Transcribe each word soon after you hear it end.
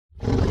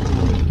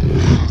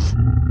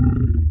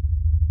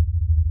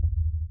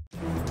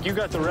think you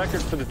got the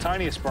record for the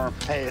tiniest sperm.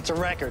 Hey, it's a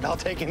record. I'll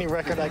take any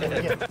record I can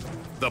get.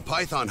 The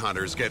python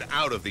hunters get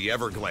out of the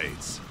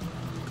Everglades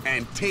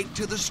and take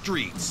to the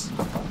streets.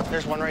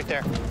 There's one right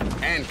there.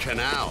 And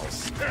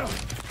canals.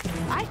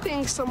 I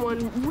think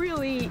someone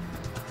really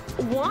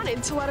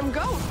wanted to let him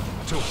go.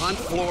 To hunt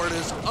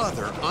Florida's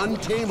other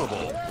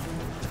untamable.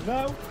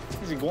 No,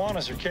 these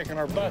iguanas are kicking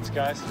our butts,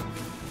 guys.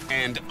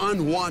 And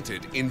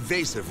unwanted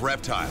invasive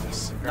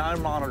reptiles. Nile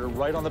monitor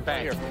right on the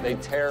bank. Here. They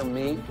tear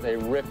meat, they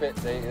rip it,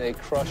 they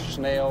crush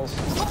snails.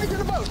 Fly to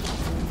the boat!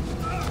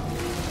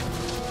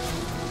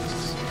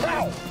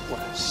 Ow!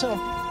 Son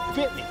of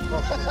bit me.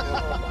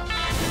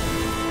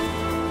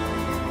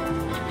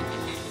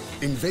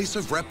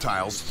 Invasive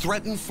reptiles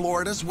threaten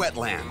Florida's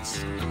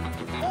wetlands.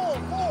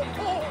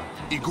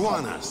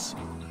 Iguanas,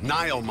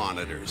 Nile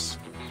monitors,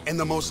 and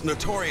the most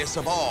notorious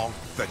of all,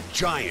 the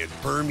giant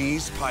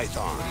Burmese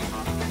python.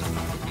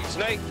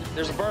 Snake,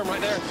 there's a berm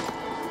right there.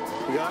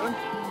 You got him?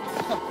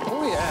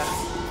 Oh,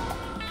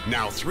 yeah.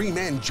 Now 3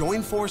 men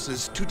join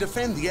forces to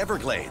defend the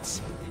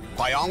Everglades.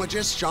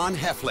 Biologist Sean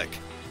Heflick.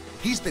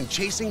 He's been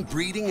chasing,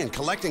 breeding, and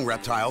collecting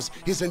reptiles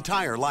his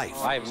entire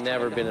life. I've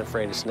never been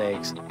afraid of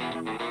snakes.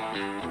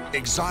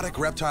 Exotic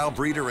reptile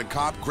breeder and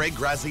cop Greg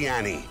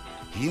Graziani.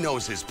 He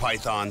knows his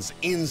pythons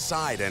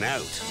inside and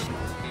out.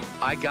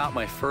 I got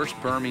my first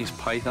Burmese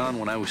python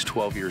when I was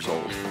 12 years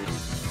old.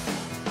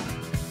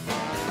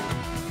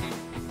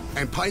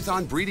 And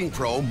python breeding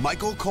pro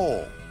Michael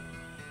Cole.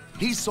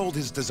 He sold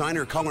his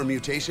designer color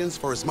mutations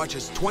for as much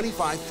as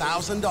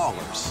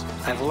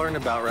 $25,000. I've learned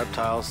about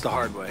reptiles the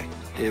hard way.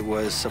 It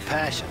was a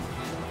passion.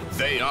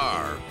 They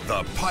are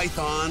the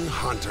Python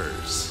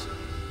Hunters.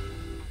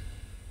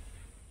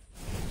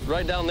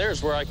 Right down there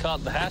is where I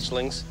caught the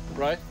hatchlings.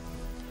 Right?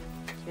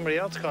 Somebody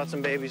else caught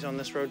some babies on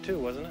this road, too,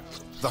 wasn't it?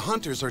 The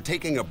hunters are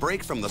taking a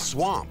break from the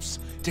swamps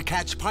to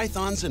catch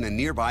pythons in a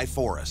nearby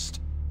forest.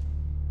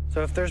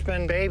 So if there's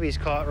been babies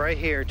caught right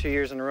here 2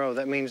 years in a row,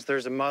 that means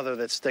there's a mother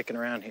that's sticking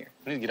around here.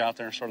 We need to get out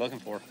there and start looking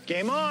for her.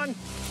 Game on!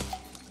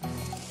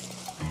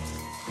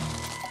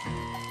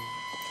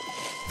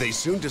 They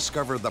soon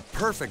discover the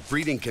perfect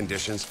breeding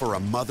conditions for a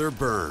mother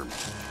berm.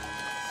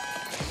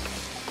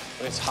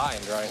 It's high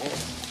and dry here.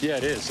 Yeah,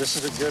 it is. This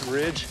is a good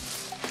ridge.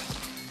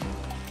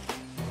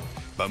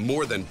 But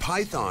more than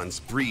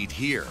pythons breed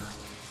here.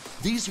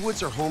 These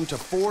woods are home to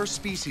 4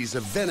 species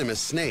of venomous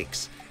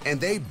snakes,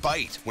 and they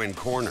bite when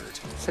cornered.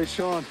 Hey,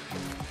 Sean,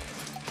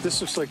 this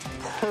looks like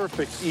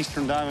perfect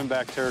eastern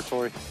diamondback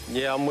territory.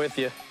 Yeah, I'm with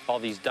you. All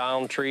these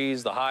down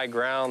trees, the high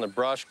ground, the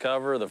brush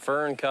cover, the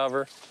fern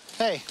cover.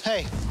 Hey,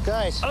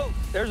 guys. Oh,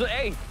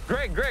 hey,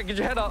 Greg, get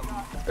your head up.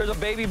 There's a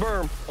baby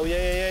berm. Oh,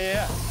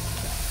 yeah.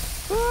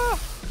 Ah,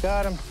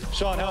 got him.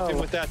 Sean, help him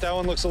with that. That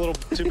one looks a little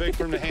too big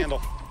for him to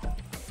handle.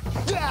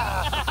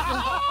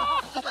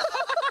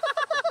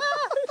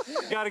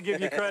 Gotta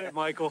give you credit,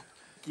 Michael.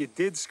 You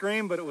did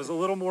scream, but it was a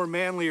little more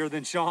manlier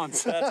than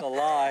Sean's. That's a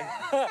lie.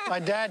 My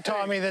dad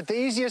taught me that the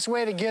easiest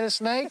way to get a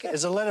snake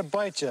is to let it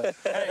bite you.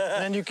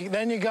 Then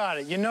you got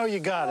it. You know you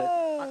got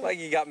it. Like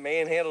you got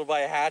manhandled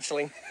by a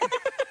hatchling.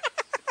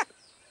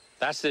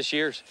 That's this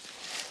year's.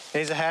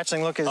 He's a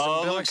hatchling. Look, his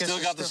umbilicus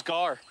still got the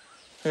scar.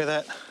 Look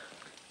at that.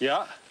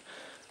 Yeah.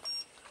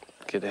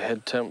 Get the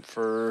head temp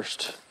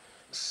first.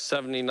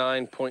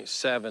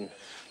 79.7.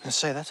 Let's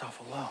say that's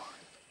awful low.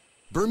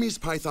 Burmese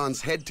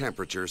pythons' head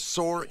temperatures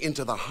soar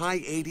into the high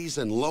 80s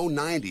and low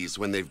 90s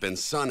when they've been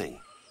sunning.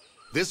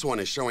 This one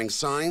is showing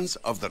signs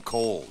of the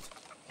cold.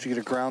 Did you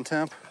get a ground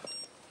temp?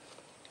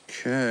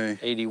 Okay.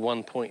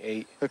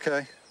 81.8.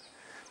 Okay.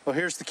 Well,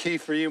 here's the key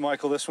for you,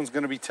 Michael. This one's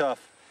going to be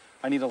tough.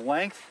 I need a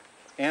length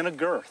and a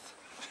girth.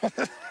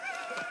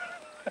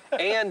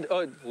 And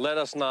let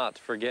us not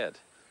forget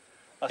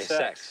A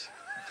sex.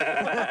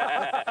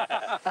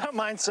 I don't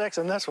mind sex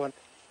on this one.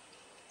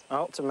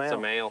 Oh, it's a male. It's a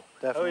male.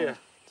 Definitely. Oh, yeah.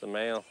 It's a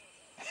male.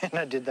 And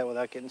I did that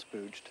without getting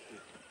spooged.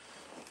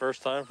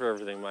 First time for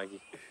everything,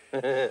 Mikey.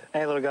 Hey,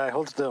 little guy,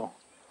 hold still.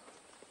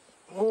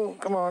 Oh,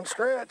 come on,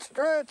 stretch.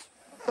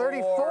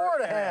 34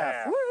 and a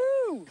half.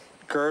 Woo!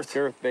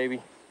 Girth,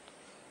 baby.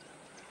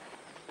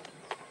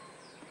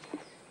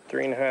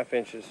 3.5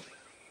 inches.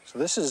 So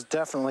this is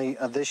definitely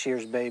this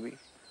year's baby.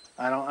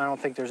 I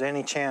don't think there's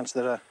any chance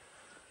that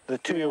the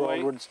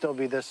 2-year-old would still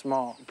be this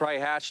small. Probably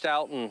hatched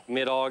out in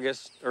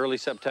mid-August, early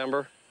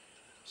September.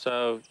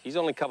 So he's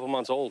only a couple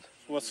months old.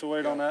 What's the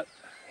weight on that?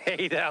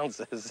 8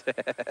 ounces. Is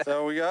that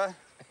what we got?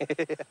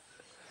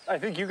 I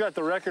think you got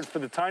the record for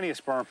the tiniest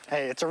sperm.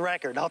 Hey, it's a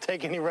record. I'll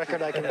take any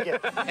record I can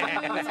get.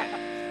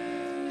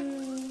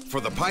 For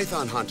the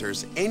python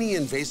hunters, any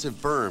invasive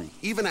berm,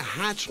 even a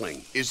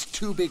hatchling, is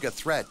too big a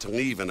threat to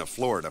leave in a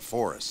Florida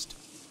forest.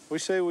 We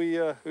say we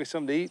get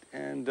something to eat,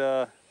 and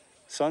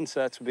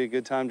sunsets would be a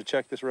good time to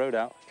check this road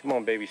out. Come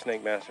on, baby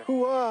snake master.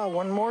 Hoo-ah,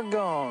 one more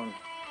gone.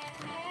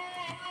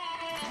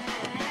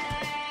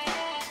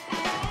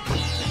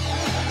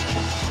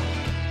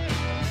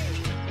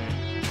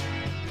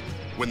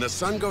 When the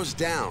sun goes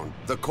down,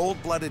 the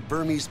cold-blooded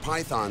Burmese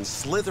pythons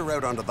slither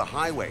out onto the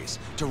highways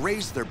to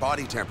raise their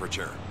body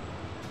temperature.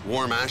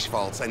 Warm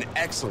asphalt's an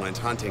excellent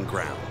hunting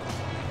ground.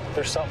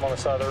 There's something on the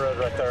side of the road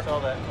right there. I saw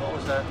that. What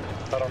was that?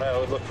 I don't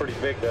know. It looked pretty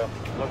big, though.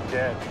 Looked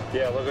dead.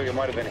 Yeah, it looked like it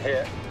might have been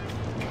hit.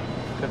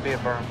 Could be a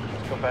berm.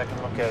 Let's go back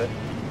and look at it.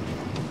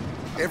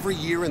 Every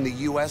year in the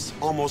U.S.,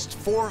 almost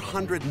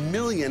 400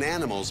 million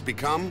animals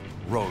become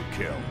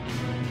roadkill.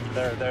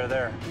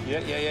 There.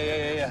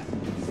 Yeah.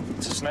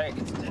 It's a snake.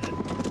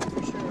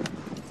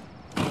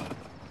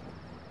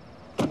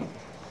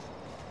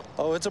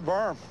 Oh, it's a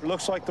berm. It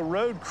looks like the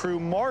road crew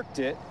marked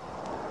it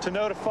to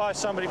notify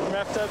somebody from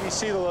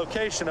FWC the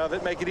location of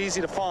it, make it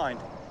easy to find.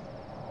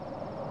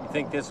 You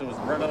think this was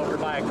run over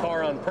by a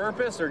car on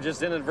purpose or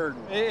just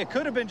inadvertent? It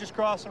could have been just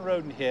crossing the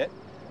road and hit.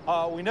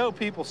 We know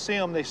people see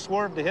them, they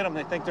swerve to hit them,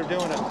 they think they're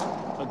doing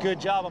a good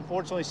job.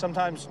 Unfortunately,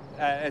 sometimes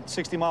at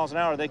 60 miles an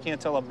hour, they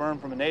can't tell a berm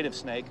from a native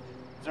snake.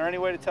 Is there any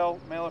way to tell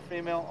male or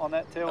female on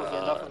that tail? Is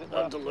there enough of it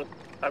left? To look.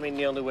 I mean,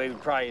 the only way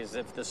would probably is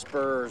if the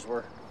spurs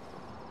were...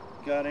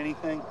 Got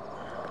anything?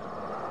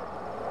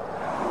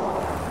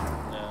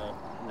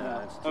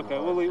 No, it's too Okay,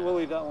 hard. we'll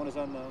leave that one as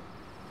unknown.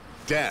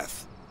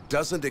 Death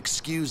doesn't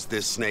excuse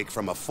this snake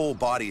from a full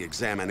body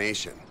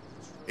examination.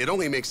 It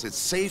only makes it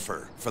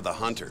safer for the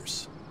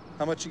hunters.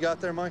 How much you got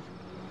there, Mike?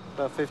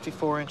 About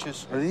 54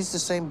 inches. Are these the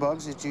same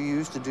bugs that you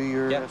use to do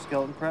your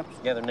skeleton preps?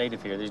 Yeah, they're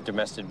native here. These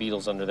domestic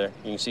beetles under there.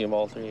 You can see them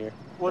all through here.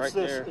 What's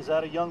right this? there. Is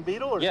that a young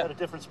beetle or is Yeah. that a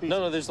different species?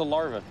 No, there's the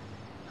larva.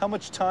 How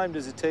much time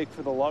does it take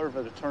for the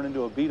larva to turn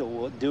into a beetle?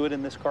 Will it do it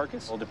in this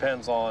carcass? Well, it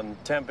depends on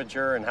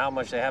temperature and how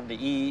much they have to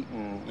eat,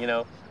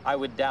 and I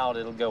would doubt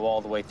it'll go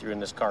all the way through in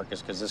this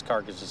carcass because this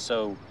carcass is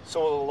so.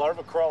 So will the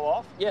larva crawl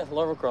off? Yeah, the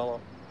larva crawl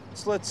off.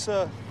 So let's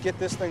get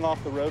this thing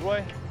off the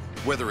roadway.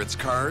 Whether it's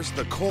cars,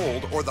 the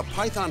cold, or the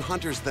python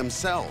hunters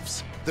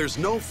themselves, there's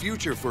no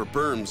future for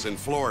berms in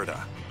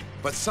Florida.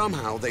 But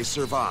somehow they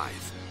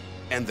survive,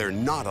 and they're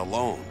not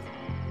alone.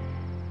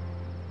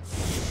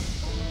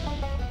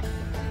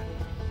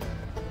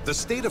 The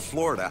state of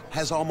Florida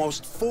has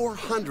almost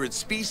 400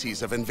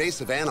 species of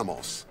invasive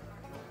animals.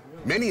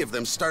 Many of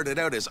them started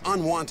out as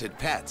unwanted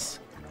pets.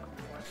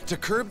 To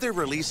curb their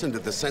release into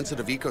the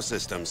sensitive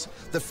ecosystems,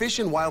 the Fish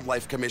and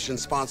Wildlife Commission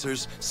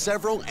sponsors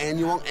several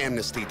annual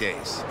amnesty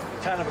days.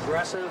 Kind of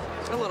aggressive?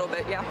 A little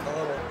bit, yeah.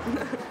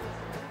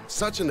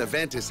 Such an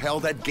event is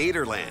held at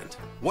Gatorland,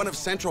 one of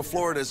Central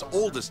Florida's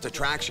oldest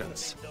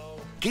attractions.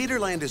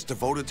 Gatorland is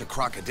devoted to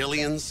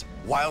crocodilians,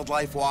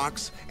 wildlife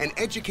walks, and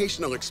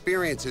educational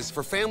experiences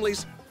for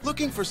families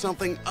looking for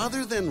something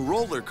other than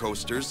roller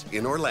coasters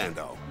in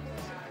Orlando.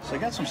 So you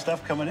got some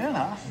stuff coming in,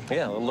 huh?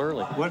 Yeah, a little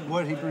early.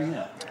 What did he bring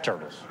in?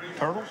 Turtles.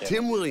 Turtles? Yeah.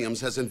 Tim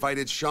Williams has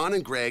invited Sean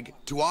and Greg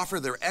to offer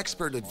their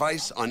expert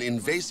advice on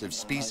invasive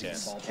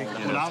species.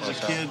 When I was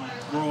a kid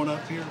growing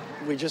up here,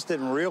 we just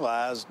didn't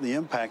realize the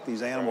impact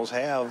these animals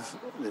have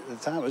at the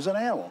time. It was an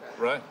animal.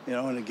 Right.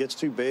 And it gets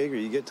too big or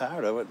you get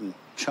tired of it and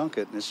chunk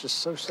it, and it's just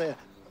so sad.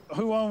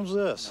 Who owns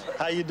this?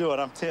 How you doing?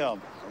 I'm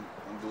Tim.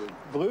 I'm Blue.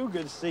 Blue,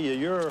 good to see you.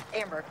 You're...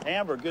 Amber.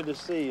 Amber, good to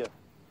see you.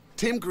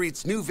 Tim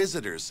greets new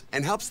visitors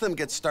and helps them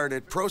get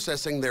started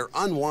processing their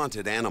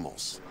unwanted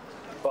animals.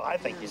 Well, I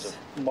think he's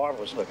a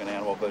marvelous-looking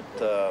animal,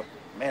 but,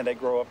 man, they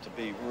grow up to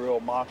be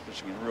real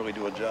monsters and can really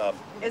do a job.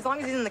 As long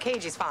as he's in the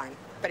cage, he's fine.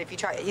 But if you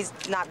try, he's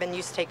not been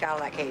used to take out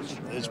of that cage.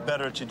 It's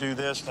better to do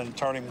this than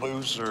turn him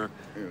loose or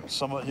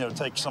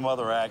take some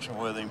other action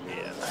with him.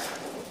 Yeah.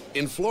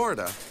 In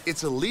Florida,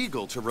 it's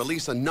illegal to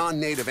release a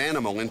non-native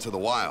animal into the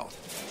wild.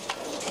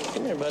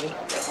 Come here, buddy.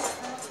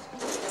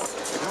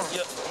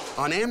 Yep.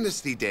 On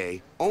Amnesty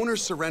Day,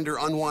 owners surrender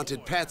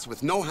unwanted pets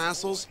with no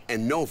hassles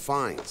and no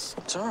fines.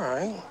 It's all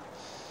right.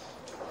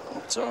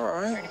 It's all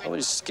right. All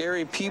these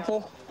scary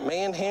people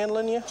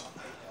manhandling you.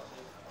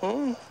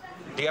 Do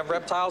you have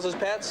reptiles as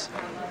pets?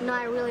 No,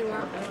 I really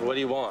want. What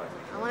do you want?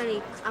 I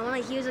want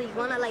a huge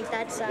iguana like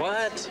that size.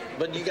 What?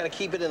 But you gotta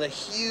keep it in a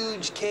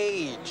huge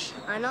cage.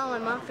 I know, my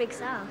mom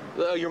freaks out.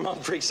 Oh, your mom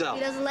freaks out.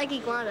 She doesn't like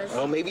iguanas.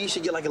 Oh, maybe you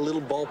should get like a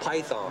little ball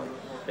python.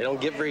 They don't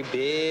get very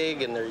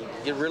big, and you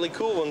get really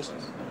cool ones.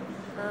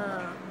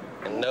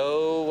 And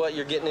know what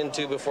you're getting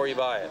into before you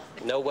buy it.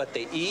 Know what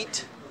they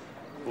eat,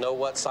 know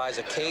what size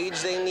of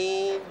cage they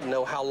need,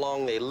 know how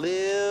long they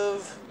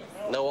live,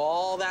 know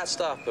all that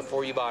stuff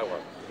before you buy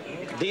one.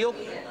 Deal?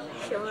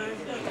 Sure.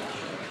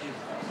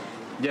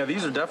 Yeah,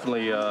 these are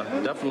definitely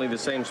the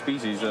same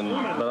species,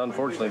 but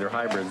unfortunately they're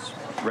hybrids.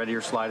 Red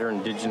ear slider,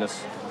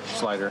 indigenous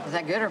slider. Is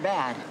that good or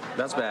bad?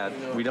 That's bad.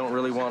 We don't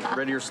really want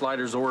red ear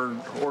sliders or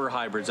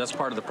hybrids. That's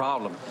part of the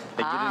problem.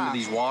 They get into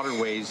these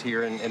waterways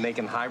here and they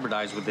can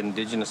hybridize with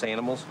indigenous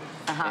animals,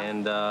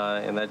 and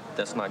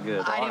that's not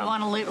good. I didn't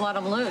want to let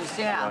them loose,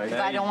 yeah, because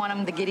I don't want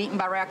them to get eaten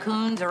by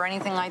raccoons or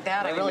anything like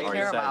that. I really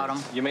care about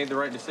them. You made the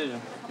right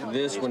decision.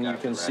 This one you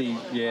can see,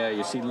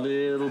 you see a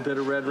little bit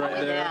of red right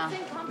there. Yeah.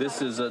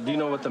 This is, do you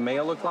know what the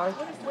male looked like?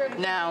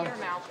 No.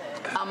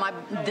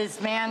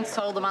 This man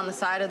sold them on the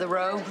side of the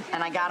road,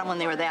 and I got them when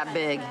they were that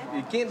big.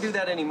 You can't do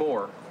that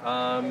anymore.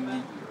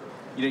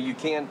 You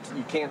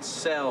can't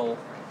sell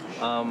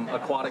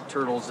aquatic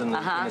turtles in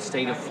the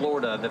state of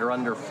Florida that are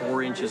under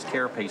 4 inches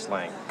carapace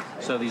length.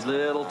 So these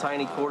little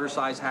tiny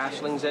quarter-size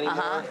hatchlings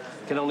anymore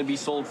can only be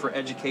sold for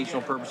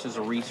educational purposes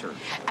or research.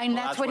 And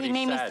that's what he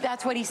made me.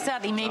 That's what he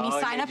said. He made me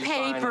sign a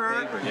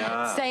paper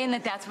saying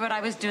that that's what I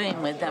was doing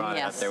with them. Right,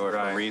 yes. that they were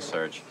for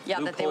research. Yeah,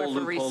 that they were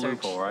for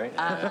research. Loophole, right?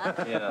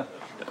 Yeah.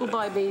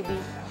 Goodbye, baby.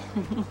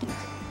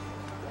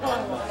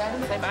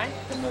 Say bye.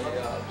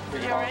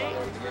 You all right?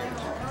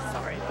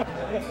 Sorry.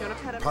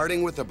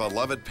 Parting with a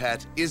beloved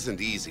pet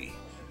isn't easy,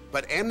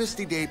 but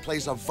Amnesty Day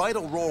plays a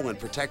vital role in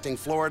protecting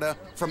Florida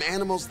from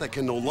animals that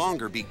can no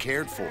longer be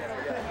cared for.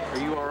 Are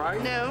you all right?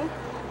 No.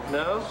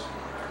 No?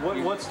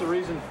 What's the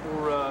reason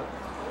for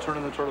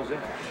turning the turtles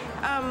in?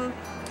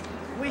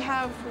 We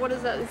have, what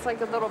is that? It's like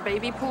a little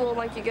baby pool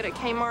like you get at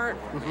Kmart.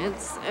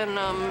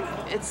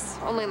 It's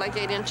only like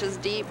 8 inches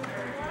deep.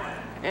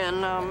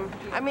 And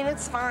I mean,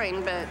 it's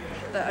fine, but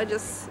I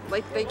just,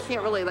 like, they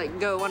can't really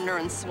like go under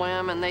and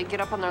swim, and they get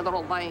up on their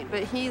little light.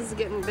 But he's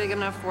getting big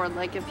enough where,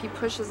 like, if he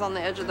pushes on the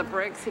edge of the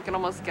bricks, he can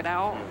almost get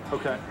out.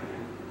 Okay.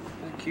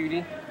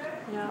 Cutie.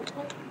 Yeah.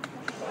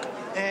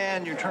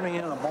 And you're turning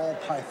in a ball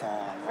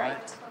python,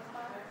 right?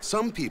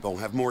 Some people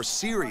have more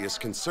serious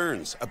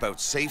concerns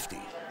about safety.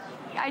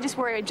 I just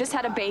worry. I just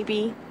had a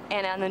baby,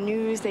 and on the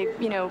news,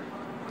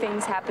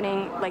 things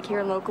happening like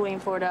here locally in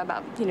Florida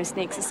about,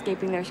 snakes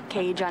escaping their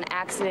cage on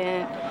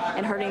accident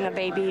and hurting the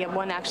baby, and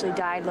one actually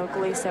died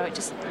locally, so it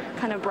just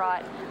kind of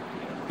brought,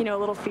 a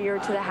little fear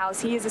to the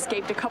house. He has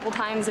escaped a couple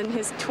times in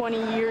his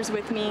 20 years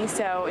with me,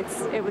 so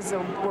it was a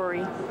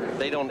worry.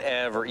 They don't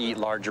ever eat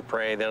larger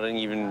prey. They don't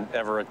even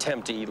ever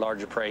attempt to eat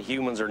larger prey.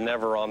 Humans are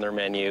never on their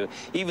menu.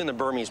 Even the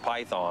Burmese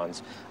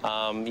pythons.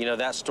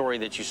 That story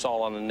that you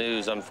saw on the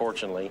news,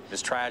 unfortunately,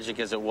 as tragic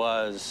as it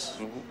was,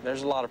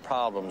 there's a lot of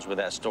problems with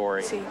that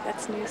story. See,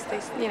 that's news. They,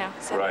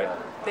 said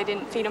they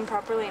didn't feed him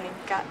properly and he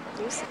got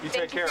loose. You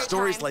take care.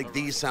 Stories like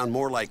these sound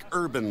more like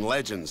urban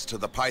legends to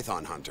the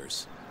python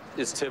hunters.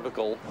 It's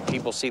typical.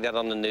 People see that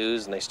on the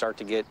news, and they start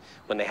to get,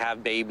 when they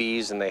have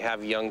babies and they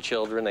have young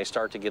children, they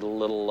start to get a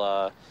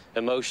little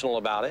emotional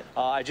about it.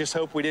 I just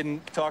hope we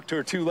didn't talk to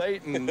her too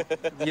late and,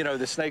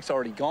 the snake's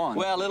already gone.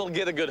 Well, it'll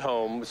get a good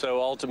home,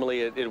 so ultimately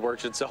it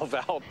works itself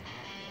out.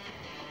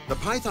 The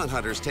python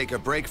hunters take a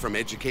break from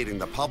educating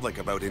the public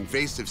about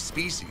invasive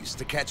species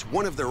to catch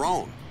one of their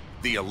own,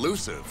 the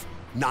elusive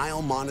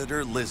Nile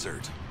monitor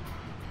lizard.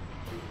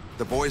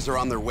 The boys are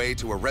on their way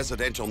to a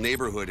residential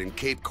neighborhood in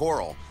Cape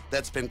Coral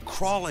that's been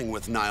crawling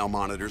with Nile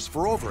monitors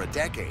for over a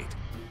decade.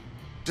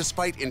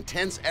 Despite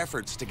intense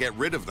efforts to get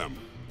rid of them,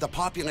 the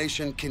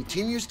population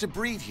continues to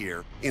breed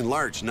here in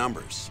large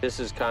numbers. This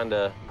is kind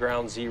of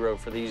ground zero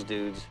for these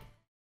dudes.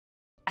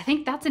 I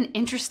think that's an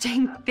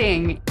interesting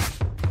thing.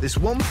 This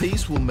one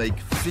piece will make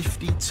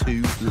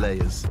 52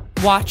 layers.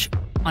 Watch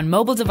on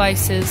mobile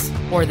devices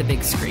or the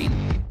big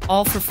screen,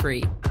 all for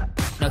free.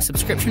 No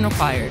subscription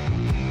required.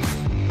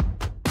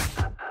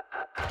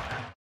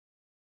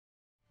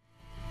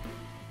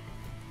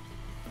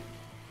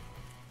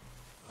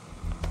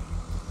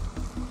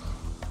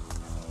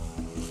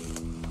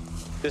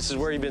 This is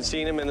where you've been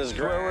seeing them in this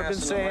grass? Where we've been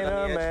seeing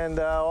them, and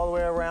all the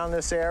way around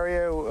this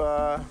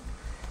area,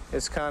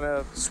 it's kind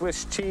of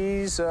Swiss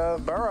cheese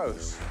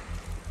burrows.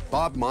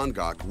 Bob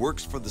Mongok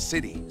works for the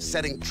city,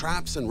 setting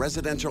traps in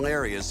residential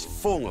areas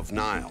full of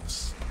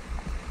Niles.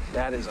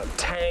 That is a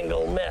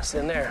tangled mess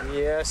in there.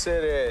 Yes,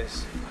 it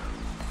is.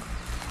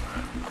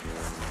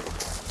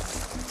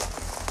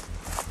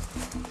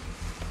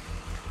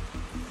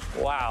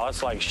 Wow,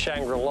 that's like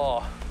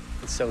Shangri-La.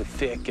 It's so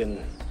thick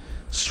and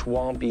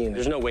swampy, and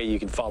there's no way you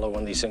could follow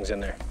one of these things in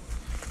there.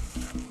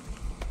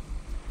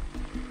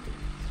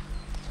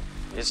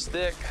 It's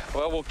thick.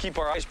 Well, we'll keep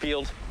our eyes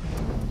peeled.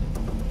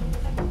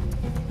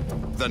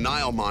 The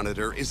Nile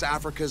monitor is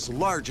Africa's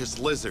largest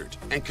lizard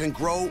and can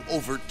grow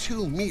over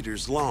 2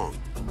 meters long.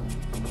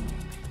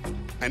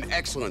 An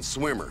excellent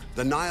swimmer,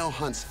 the Nile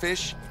hunts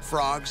fish,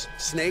 frogs,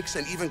 snakes,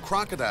 and even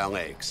crocodile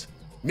eggs,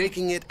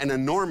 making it an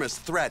enormous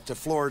threat to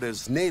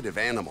Florida's native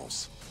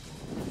animals.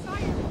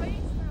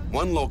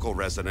 One local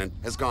resident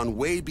has gone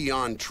way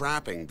beyond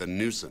trapping the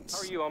nuisance.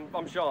 How are you?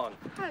 I'm Sean.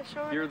 Hi,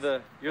 Sean. You're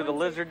the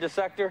lizard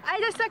dissector? I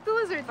dissect the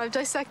lizards. I've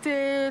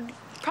dissected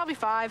probably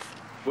 5.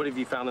 What have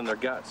you found in their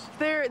guts?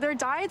 Their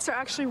diets are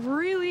actually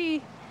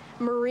really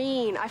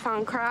marine. I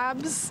found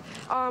crabs,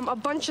 a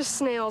bunch of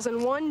snails,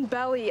 and one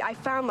belly I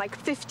found like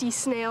 50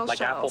 snail like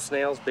shells. Apple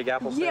snails, big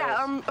apple snails?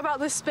 Yeah, about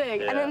this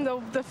big. Yeah. And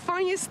then the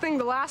funniest thing,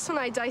 the last one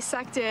I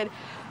dissected,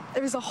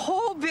 there was a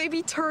whole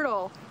baby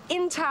turtle,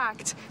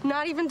 intact,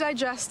 not even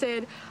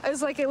digested. It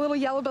was like a little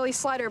yellow belly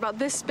slider about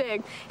this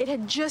big. It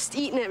had just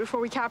eaten it before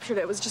we captured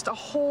it. It was just a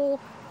whole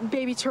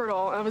baby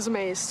turtle. I was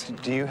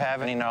amazed. Do you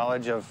have any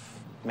knowledge of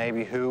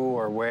maybe who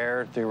or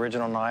where the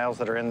original Niles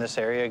that are in this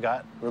area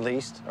got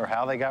released, or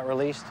how they got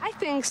released? I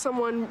think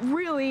someone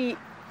really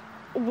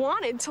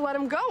wanted to let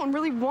them go and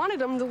really wanted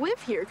them to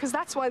live here, because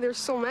that's why there's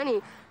so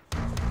many.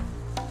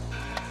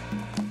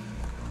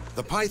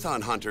 The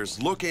python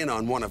hunters look in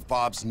on one of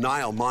Bob's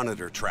Nile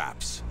monitor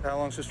traps. How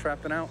long's this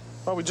trap been out?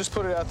 Well, we just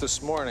put it out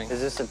this morning. Is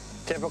this a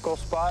typical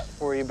spot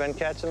where you've been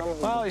catching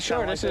them? Well,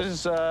 sure. This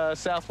is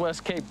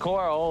southwest Cape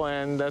Coral,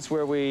 and that's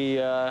where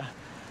we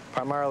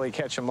primarily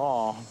catch them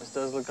all. This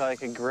does look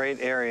like a great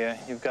area.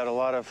 You've got a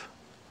lot of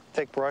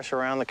thick brush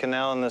around the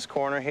canal in this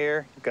corner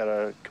here. You've got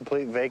a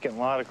complete vacant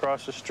lot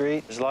across the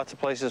street. There's lots of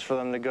places for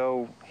them to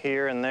go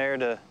here and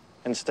there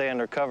and stay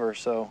under cover,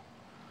 so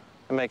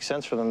it makes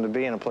sense for them to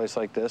be in a place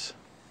like this.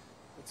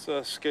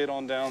 Let's skate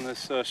on down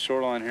this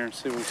shoreline here and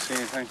see if we see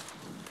anything.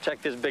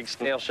 Check this big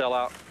snail shell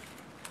out.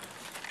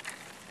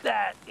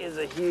 That is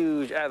a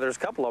huge, there's a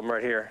couple of them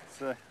right here.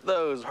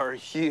 Those are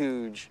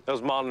huge.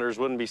 Those monitors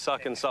wouldn't be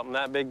sucking something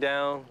that big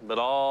down, but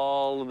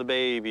all of the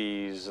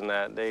babies and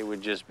that, they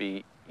would just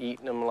be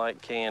eating them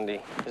like candy.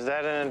 Is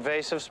that an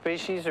invasive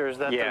species, or is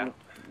that Yeah,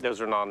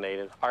 those are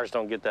non-native. Ours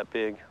don't get that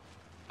big.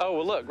 Oh,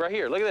 well, look, right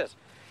here, look at this.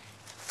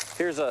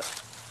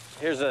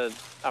 Here's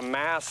a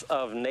mass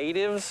of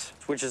natives,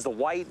 which is the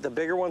white, the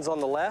bigger ones on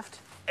the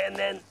left, and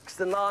then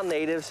the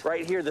non-natives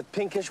right here, the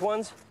pinkish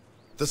ones.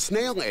 The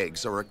snail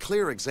eggs are a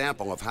clear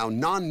example of how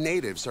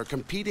non-natives are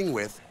competing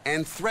with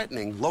and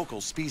threatening local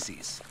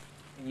species.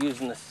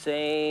 Using the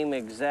same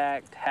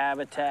exact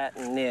habitat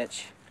and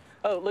niche.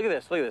 Oh, look at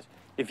this, look at this.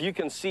 If you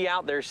can see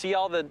out there, see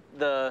all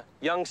the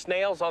young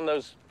snails on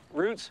those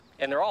roots?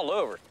 And they're all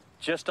over.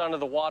 Just under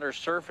the water's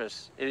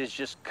surface, it is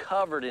just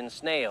covered in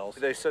snails.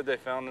 They said they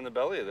found in the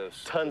belly of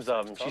those. Tons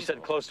of them. She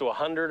said close to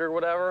 100 or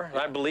whatever.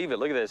 Yeah. I believe it.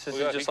 Look at this. This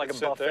is just like a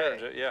buffet.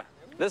 There. Yeah.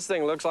 This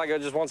thing looks like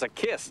it just wants a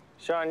kiss.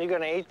 Sean, you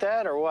gonna eat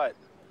that or what?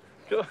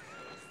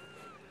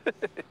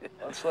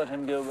 Let's let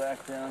him go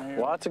back down here.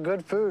 Lots of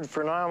good food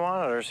for Nile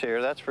monitors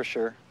here, that's for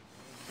sure.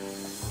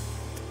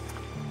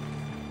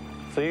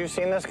 So you've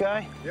seen this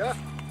guy? Yeah,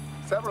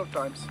 several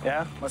times.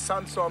 Yeah? My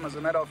son saw him, as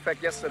a matter of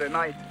fact, yesterday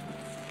night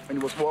when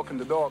he was walking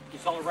the dog. You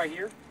saw it right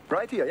here?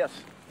 Right here, yes.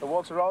 He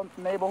walks around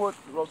the neighborhood,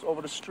 goes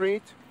over the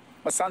street.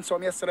 My son saw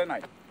him yesterday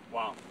night.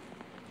 Wow.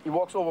 He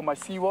walks over my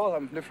seawall. I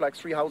live like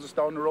 3 houses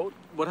down the road.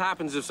 What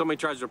happens if somebody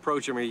tries to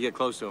approach him or you get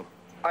close to him?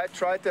 I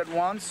tried that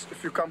once.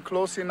 If you come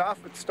close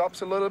enough, it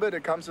stops a little bit.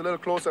 It comes a little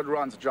closer, it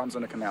runs, it jumps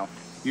in the canal.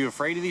 You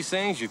afraid of these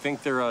things? You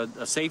think they're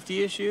a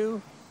safety issue?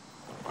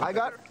 I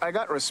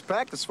got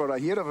respect. That's what I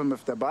hear of them.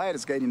 If they bite,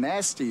 it's getting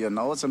nasty, you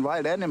know. It's a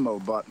wild animal,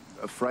 but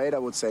afraid, I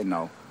would say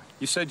no.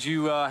 You said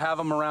you have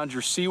them around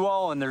your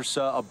seawall, and there's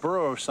a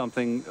burrow or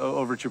something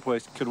over at your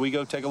place. Could we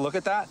go take a look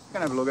at that? You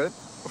can have a look at it,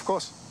 of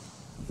course.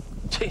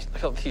 Jeez,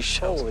 look at these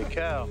shells. Holy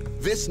cow.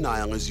 This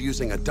Nile is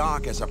using a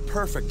dock as a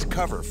perfect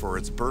cover for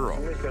its burrow.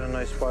 Somebody's got a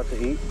nice spot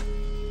to eat.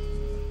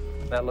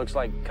 That looks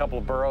like a couple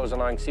of burrows,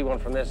 and I can see one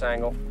from this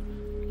angle.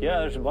 Yeah,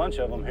 there's a bunch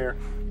of them here.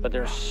 But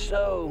there's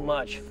so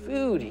much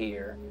food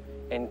here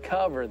and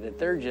cover that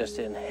they're just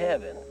in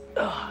heaven.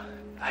 Ugh,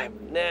 I've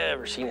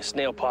never seen a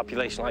snail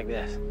population like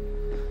this.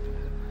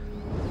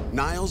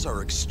 Niles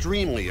are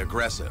extremely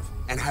aggressive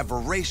and have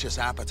voracious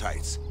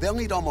appetites. They'll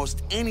eat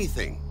almost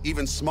anything,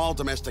 even small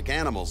domestic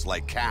animals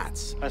like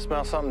cats. I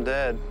smell something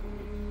dead.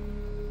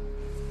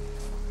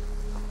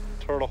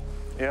 Turtle.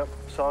 Yep,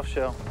 soft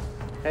shell.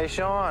 Hey,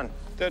 Sean.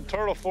 Dead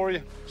turtle for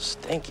you.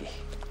 Stinky.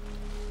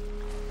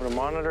 Would a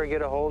monitor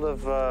get a hold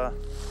of,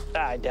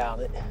 I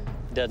doubt it.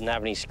 Doesn't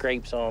have any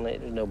scrapes on it.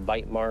 There's no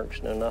bite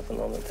marks, no nothing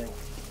on the thing.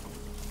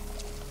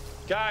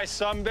 Guys,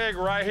 something big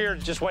right here.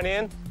 Just went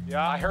in?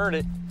 Yeah. I heard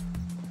it.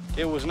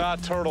 It was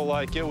not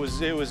turtle-like. It was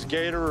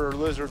gator or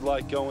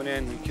lizard-like going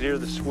in. You could hear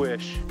the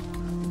swish.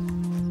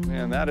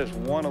 Man, that is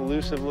one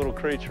elusive little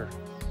creature.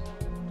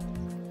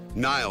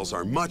 Niles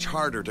are much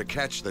harder to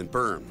catch than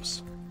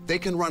berms. They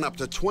can run up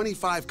to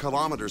 25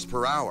 kilometers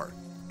per hour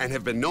and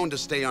have been known to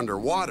stay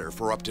underwater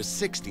for up to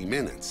 60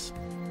 minutes.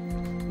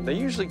 They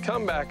usually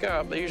come back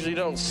up. They usually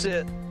don't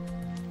sit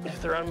if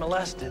they're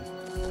unmolested.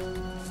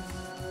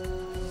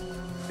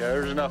 Yeah,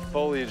 there's enough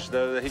foliage,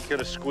 though, that he could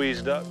have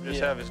squeezed up,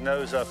 just have his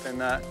nose up in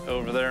that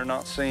over there and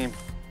not see him.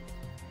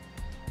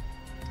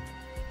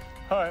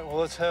 All right, well,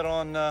 let's head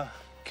on,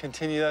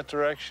 continue that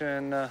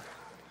direction, and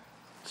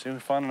see if we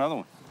find another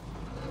one.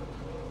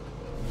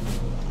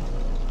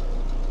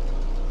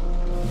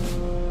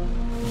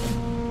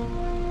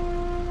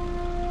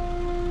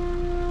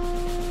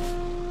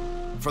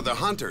 For the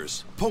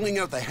hunters, pulling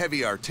out the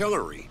heavy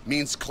artillery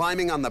means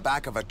climbing on the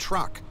back of a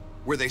truck,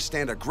 where they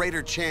stand a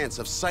greater chance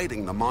of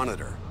sighting the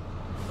monitor.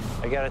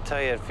 I gotta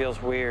tell you, it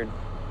feels weird.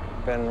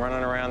 Been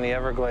running around the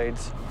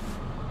Everglades,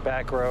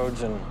 back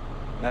roads, and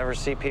never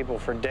see people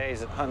for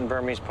days hunting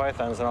Burmese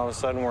pythons, and all of a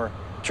sudden we're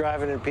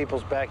driving in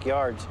people's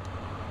backyards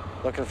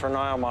looking for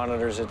Nile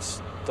monitors.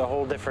 It's a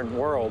whole different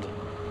world.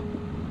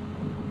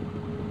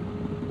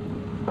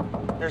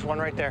 There's one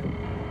right there.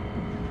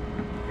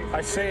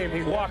 I see him.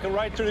 He's walking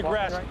right through the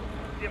grass.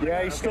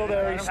 Yeah, he's still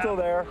there. He's still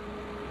there.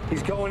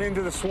 He's going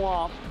into the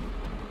swamp.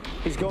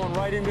 He's going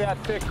right into that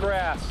thick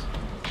grass.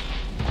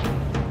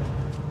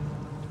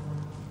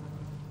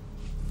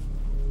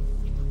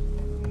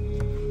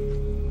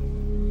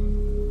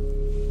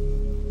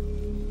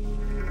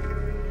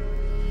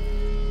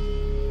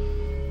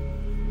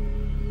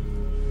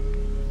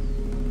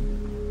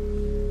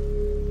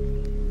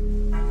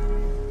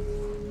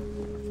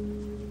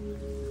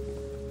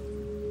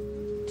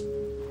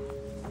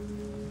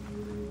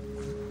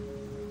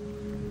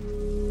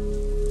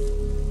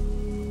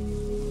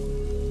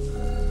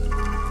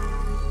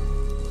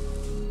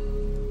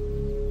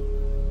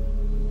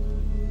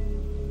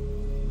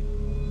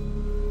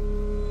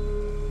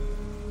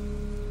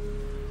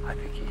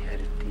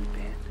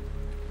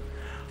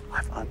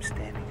 him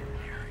standing in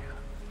an area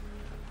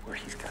where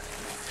he's got to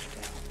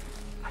understand.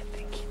 I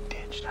think he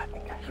ditched. I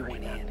think he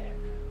went in.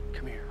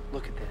 Come here,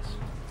 look at this.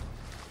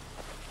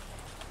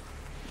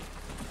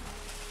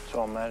 It's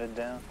all matted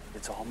down?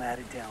 It's all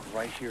matted down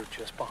right here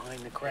just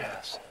behind the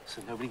grass.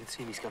 So nobody can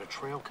see him. He's got a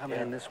trail coming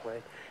in this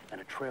way and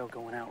a trail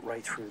going out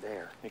right through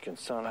there. You can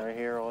sun right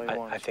here all you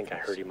want. I think I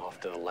heard him off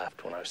to the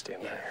left when I was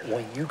standing there.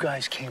 When you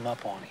guys came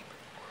up on him,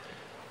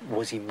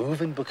 was he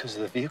moving because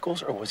of the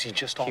vehicles, or was he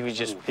just on He was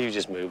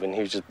just moving. He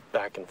was just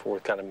back and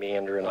forth, kind of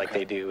meandering like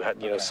they do,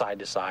 you know, side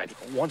to side.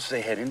 Once they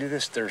head into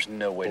this, there's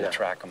no way to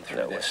track them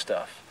through this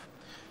stuff.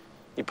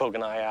 You poke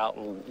an eye out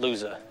and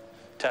lose a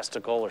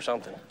testicle or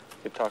something.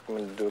 You talk them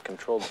into do a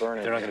controlled burn.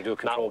 They're not going to do a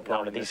controlled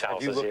burn in these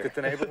houses. Have you looked at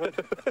the neighborhood?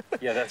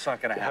 Yeah, that's not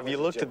going to happen. Have you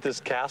looked at this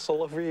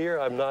castle over here?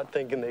 I'm not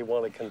thinking they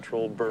want a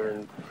controlled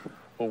burn.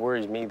 What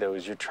worries me, though,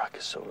 is your truck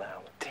is so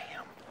loud.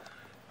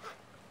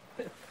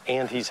 Damn.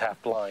 And he's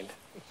half blind.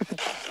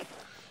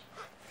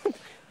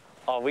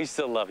 Oh, we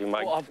still love you,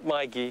 Mike. Well,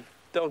 Mikey.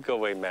 Don't go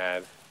away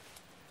mad.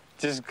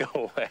 Just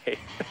go away.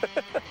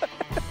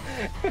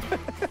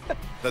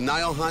 The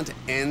Nile hunt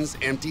ends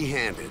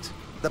empty-handed.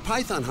 The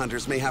python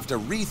hunters may have to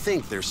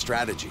rethink their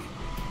strategy.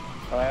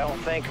 I don't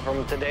think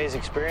from today's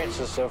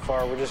experiences so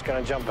far, we're just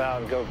going to jump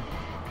out and go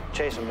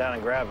chase them down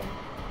and grab them.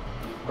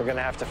 We're going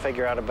to have to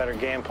figure out a better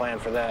game plan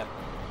for that.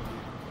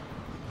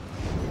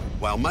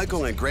 While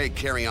Michael and Greg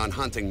carry on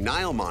hunting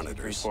Nile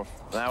monitors.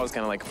 That was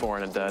kind of like 4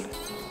 and a dud.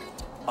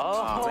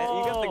 Oh, man,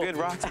 you got the good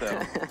rocks,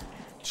 though.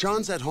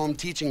 Sean's at home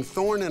teaching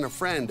Thorne and a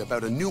friend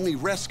about a newly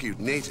rescued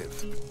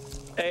native.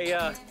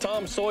 Hey,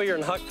 Tom Sawyer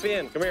and Huck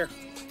Finn, come here.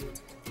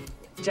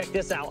 Check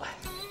this out.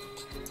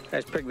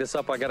 Guys, pick this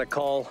up. I got a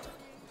call.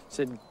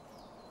 Said,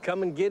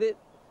 come and get it,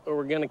 or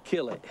we're gonna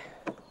kill it.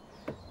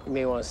 You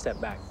may want to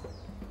step back.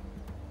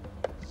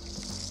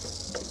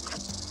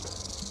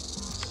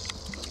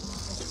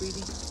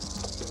 Sweetie.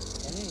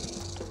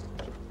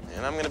 Hey.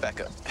 And I'm gonna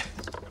back up.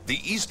 The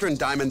eastern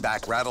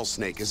diamondback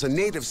rattlesnake is a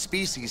native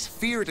species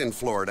feared in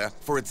Florida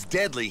for its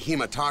deadly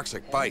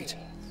hemotoxic bite.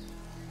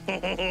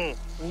 Where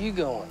you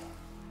going?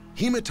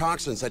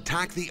 Hemotoxins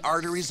attack the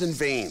arteries and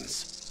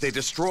veins. They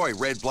destroy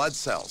red blood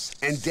cells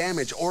and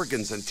damage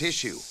organs and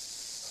tissue.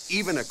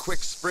 Even a quick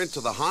sprint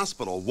to the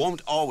hospital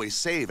won't always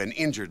save an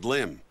injured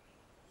limb.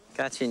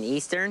 Got you an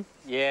eastern?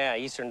 Yeah,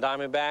 eastern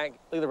diamondback.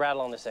 Look at the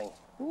rattle on this thing.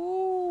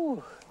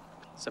 Ooh,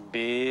 it's a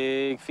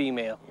big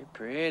female. You're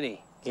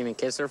pretty. You gonna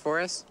kiss her for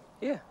us?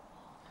 Yeah.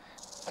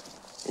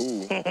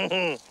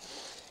 Ooh.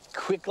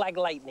 Quick like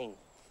lightning.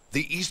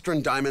 The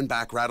eastern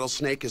diamondback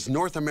rattlesnake is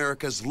North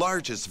America's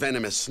largest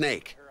venomous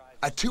snake.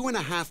 A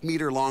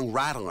 2.5-meter long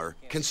rattler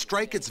can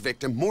strike its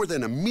victim more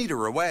than a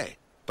meter away.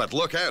 But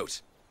look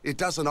out, it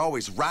doesn't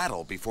always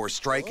rattle before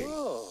striking.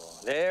 Oh,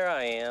 there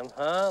I am,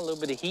 huh? A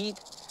little bit of heat.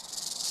 Hey,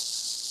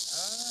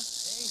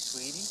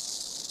 sweetie.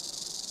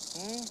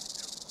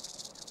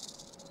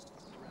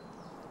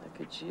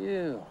 Look at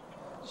you.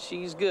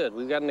 She's good.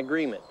 We've got an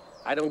agreement.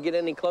 I don't get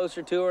any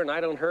closer to her and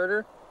I don't hurt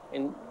her.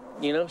 And,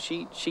 you know,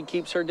 she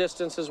keeps her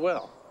distance as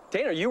well.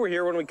 Tanner, you were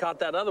here when we caught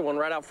that other one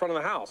right out front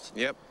of the house.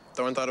 Yep.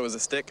 Thorne thought it was a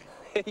stick.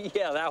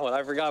 Yeah, that one.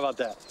 I forgot about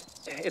that.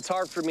 It's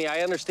hard for me. I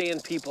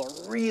understand people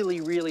are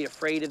really, really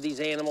afraid of these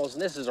animals,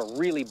 and this is a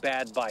really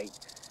bad bite.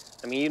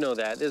 I mean, you know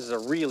that. This is a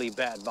really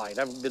bad bite.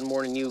 I've been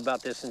warning you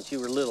about this since you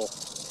were little.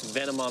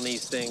 Venom on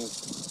these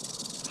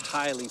things,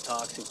 highly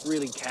toxic,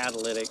 really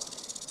catalytic,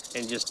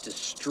 and just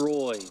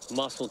destroy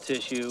muscle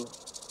tissue,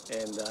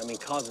 and, I mean,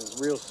 causes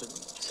real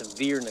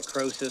severe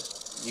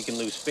necrosis. You can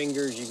lose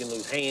fingers, you can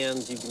lose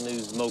hands, you can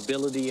lose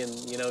mobility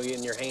in, you know,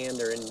 in your hand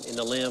or in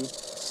the limb.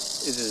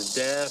 This is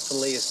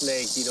definitely a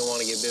snake you don't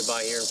want to get bit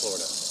by here in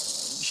Florida.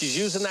 She's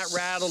using that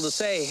rattle to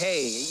say,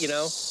 hey, you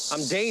know,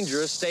 I'm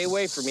dangerous, stay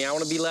away from me, I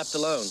want to be left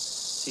alone.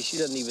 See, she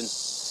doesn't even...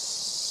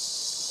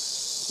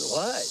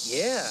 What?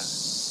 Yeah,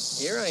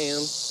 here I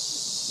am.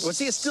 Well,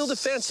 see, it's still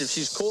defensive.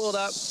 She's coiled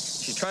up,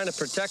 she's trying to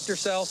protect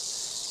herself,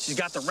 she's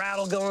got the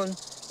rattle going.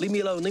 Leave me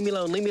alone, leave me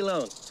alone, leave me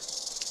alone.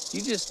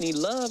 You just need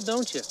love,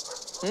 don't you?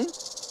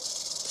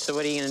 So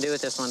what are you gonna do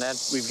with this one, Dad?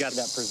 We've got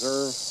that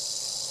preserve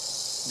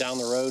down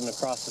the road and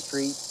across the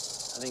street.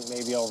 I think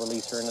maybe I'll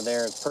release her into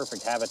there. It's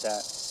perfect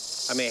habitat.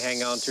 I may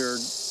hang on to her,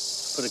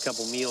 put a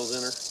couple meals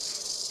in her,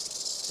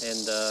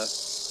 and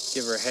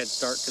give her a head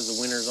start because the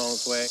winter's on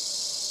its way.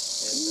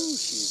 And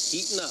she's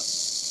heating up.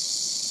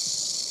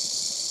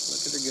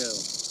 Look at her go.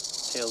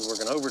 Tail's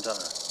working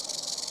overtime.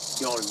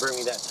 You want to bring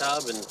me that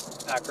tub and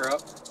pack her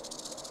up?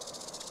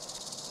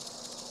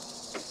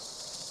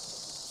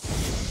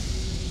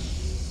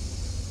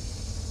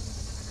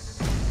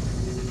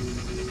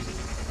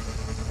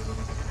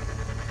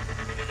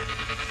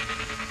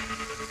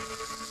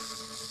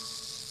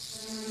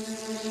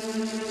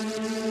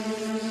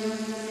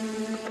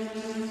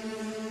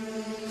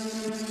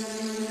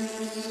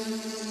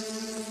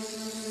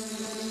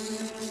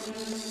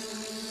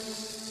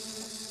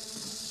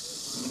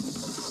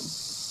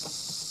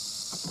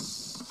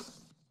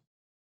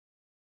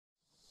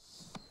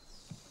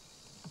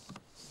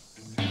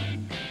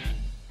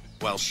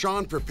 While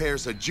Sean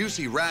prepares a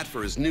juicy rat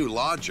for his new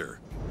lodger,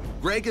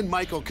 Greg and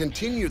Michael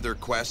continue their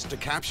quest to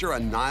capture a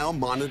Nile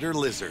monitor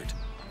lizard.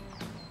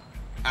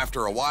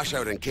 After a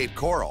washout in Cape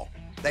Coral,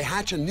 they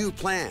hatch a new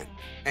plan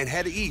and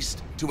head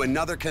east to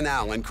another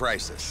canal in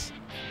crisis.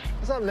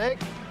 What's up,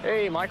 Nick?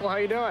 Hey, Michael, how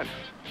you doing?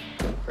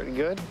 Pretty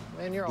good.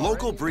 Man, you're all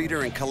Local right.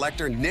 breeder and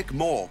collector Nick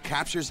Mole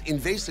captures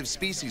invasive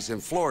species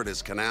in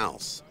Florida's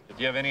canals. Do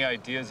you have any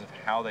ideas of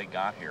how they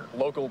got here?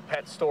 Local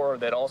pet store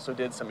that also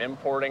did some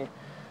importing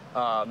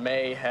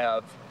may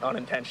have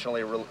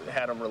unintentionally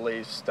had them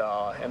released,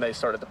 and they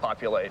started to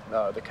populate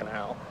the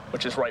canal,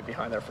 which is right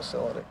behind their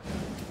facility.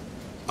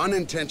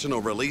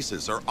 Unintentional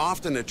releases are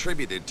often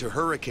attributed to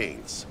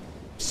hurricanes.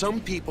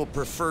 Some people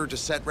prefer to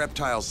set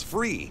reptiles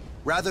free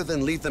rather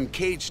than leave them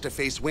caged to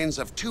face winds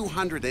of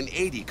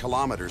 280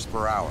 kilometers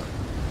per hour.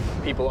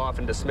 People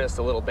often dismiss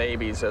the little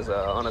babies as an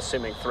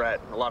unassuming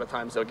threat. A lot of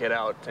times they'll get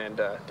out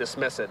and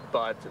dismiss it,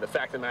 but the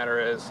fact of the matter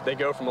is they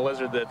go from a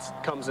lizard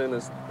that comes in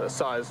as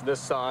this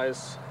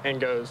size and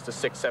goes to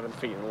 6-7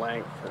 feet in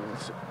length and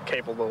is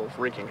capable of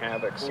wreaking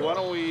havoc. Well, why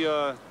don't we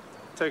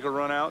take a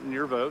run out in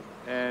your boat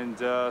and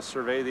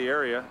survey the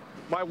area?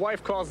 My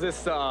wife calls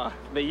this the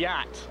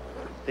yacht.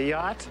 The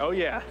yacht? Oh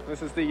yeah,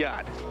 this is the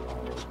yacht.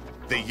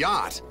 The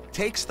yacht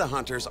takes the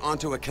hunters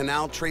onto a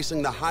canal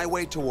tracing the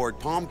highway toward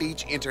Palm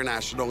Beach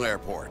International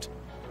Airport.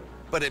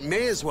 But it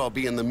may as well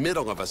be in the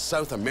middle of a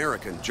South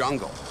American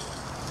jungle.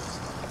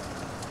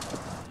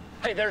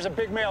 Hey, there's a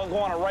big male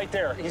iguana right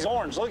there. He's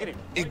orange, look at him.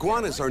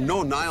 Iguanas are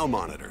no Nile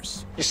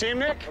monitors. You see him,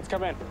 Nick? Let's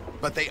come in.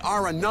 But they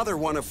are another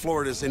one of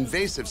Florida's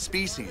invasive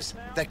species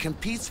that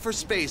competes for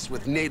space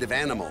with native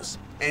animals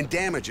and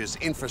damages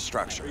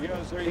infrastructure. There he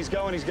goes, there he's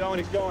going. Let's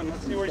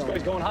see where he's going.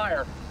 He's going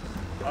higher.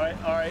 All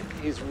right,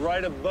 he's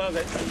right above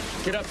it.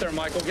 Get up there,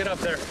 Michael, get up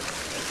there.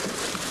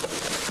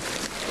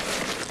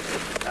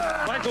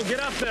 Michael, get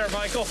up there,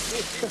 Michael.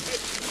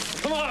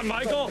 Come on,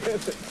 Michael.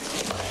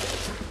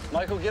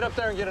 Michael, get up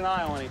there and get an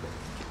eye on him.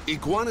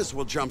 Iguanas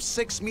will jump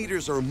 6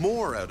 meters or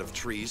more out of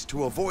trees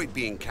to avoid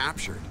being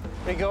captured.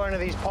 We go into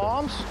these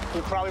palms.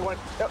 We probably want.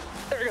 Oh,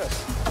 there he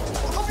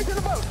goes. Let me to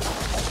the boat.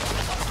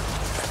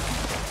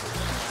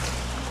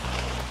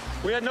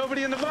 We had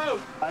nobody in the boat.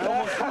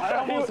 I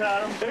almost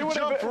had him. He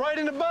jumped right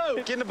in the boat.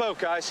 Get in the boat,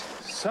 guys.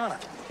 Son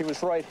of, he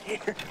was right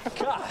here.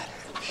 God.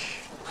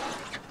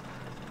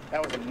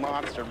 That was a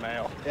monster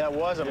male. Yeah, it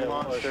was a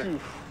monster.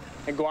 Was.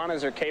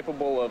 Iguanas are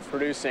capable of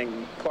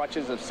producing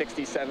clutches of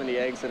 60, 70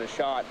 eggs in a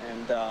shot,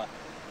 and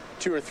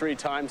 2 or 3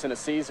 times in a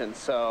season.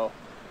 So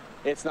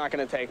it's not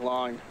going to take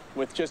long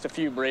with just a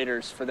few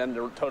breeders for them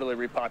to totally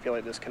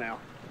repopulate this canal.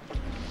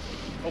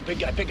 Oh, big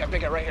guy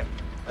right here.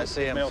 I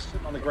see him. Male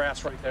sitting on the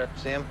grass right there.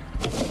 See him?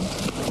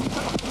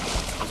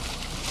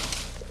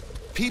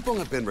 People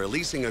have been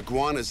releasing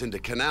iguanas into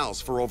canals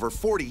for over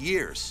 40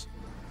 years.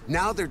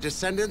 Now their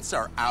descendants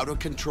are out of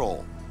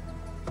control.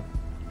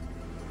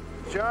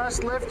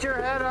 Just lift your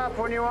head up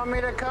when you want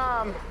me to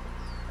come.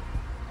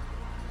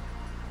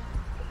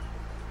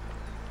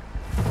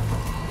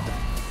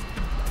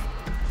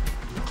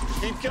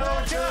 Keep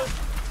going, Joe.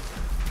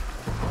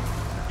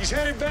 He's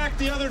headed back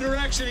the other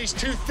direction. He's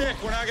too thick.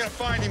 We're not going to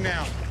find him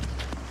now.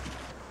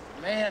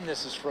 Man,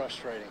 this is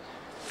frustrating.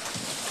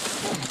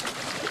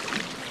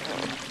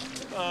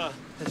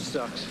 This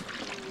sucks.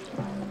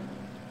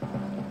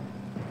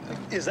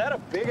 Is that a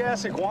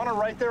big-ass iguana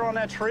right there on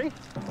that tree?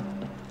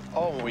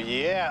 Oh,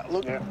 yeah.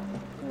 Look. Yeah.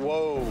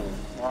 Whoa.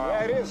 Wow.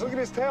 Yeah, it is. Look at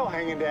his tail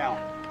hanging down.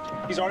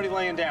 He's already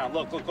laying down.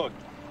 Look.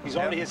 He's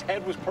already, his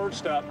head was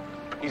perched up.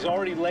 He's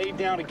already laid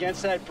down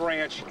against that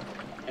branch,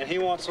 and he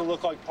wants to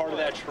look like part of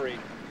that tree.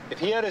 If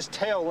he had his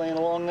tail laying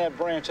along that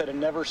branch, I'd have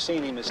never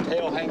seen him. His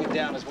tail hanging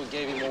down is what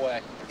gave him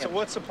away. So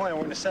what's the plan? We're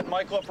going to set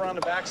Michael up around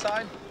the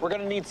backside? We're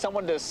going to need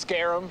someone to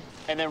scare him,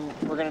 and then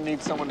we're going to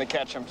need someone to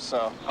catch him,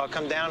 so. I'll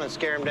come down and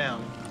scare him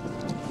down.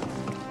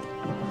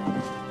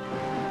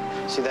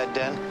 See that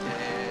den?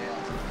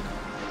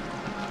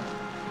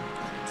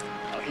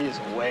 Oh, he is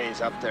a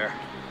ways up there.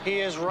 He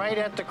is right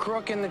at the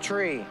crook in the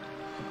tree.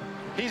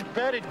 He's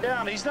bedded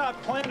down. He's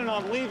not planning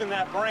on leaving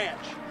that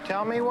branch.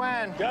 Tell me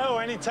when. Go,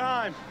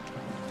 anytime.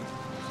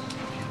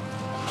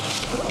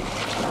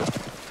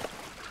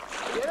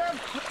 Get him.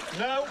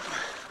 No.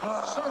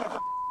 Son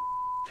of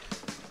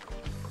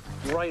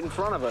a... Right in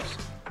front of us.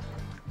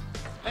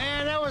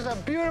 Man, that was a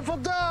beautiful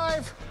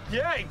dive.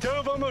 Yeah, he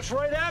dove almost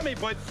right at me,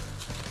 but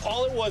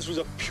all it was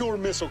a pure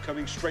missile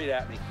coming straight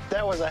at me.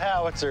 That was a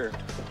howitzer.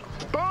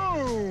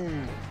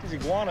 Boom! These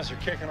iguanas are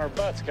kicking our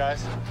butts,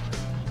 guys.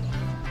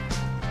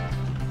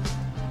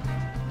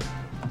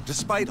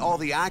 Despite all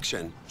the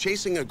action,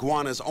 chasing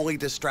iguanas only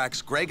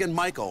distracts Greg and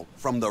Michael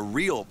from the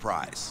real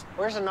prize.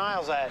 Where's the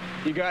Niles at?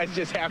 You guys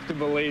just have to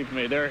believe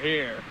me. They're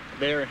here.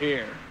 They're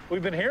here.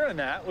 We've been hearing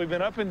that. We've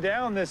been up and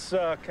down this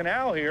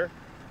canal here,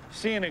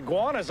 seeing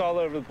iguanas all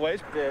over the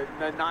place. The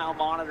Nile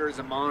monitor is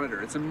a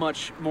monitor. It's a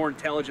much more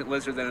intelligent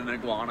lizard than an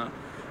iguana.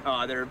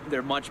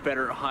 They're much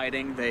better at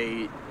hiding.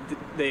 They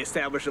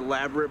establish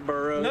elaborate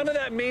burrows. None of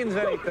that means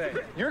anything.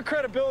 Your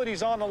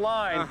credibility's on the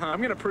line. I'm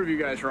going to prove you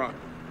guys wrong.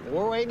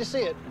 We're waiting to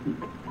see it.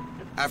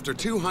 After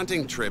 2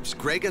 hunting trips,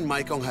 Greg and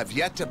Michael have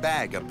yet to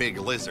bag a big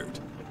lizard.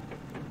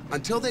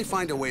 Until they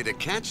find a way to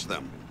catch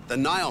them, the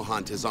Nile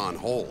hunt is on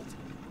hold.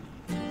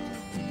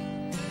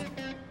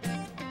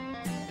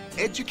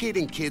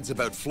 Educating kids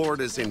about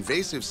Florida's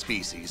invasive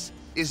species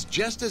is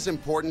just as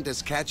important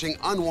as catching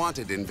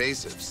unwanted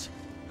invasives.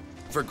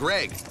 For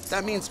Greg,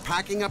 that means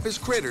packing up his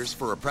critters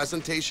for a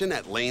presentation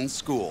at Lane's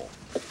school.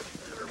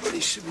 Everybody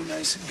should be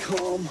nice and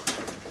calm.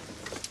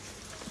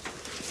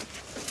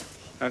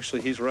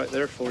 Actually, he's right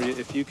there for you.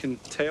 If you can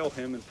tail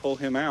him and pull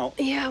him out.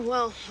 Yeah,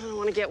 well, I don't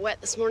want to get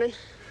wet this morning.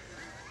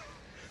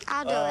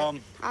 I'll do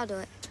it. I'll do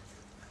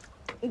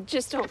it.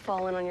 Just don't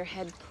fall in on your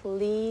head,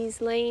 please,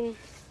 Lane.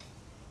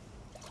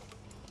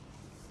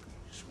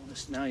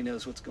 Now he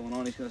knows what's going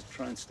on. He's going to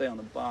try and stay on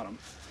the bottom.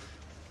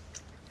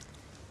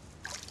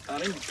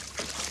 Got him.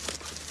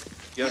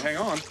 You gotta hang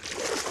on.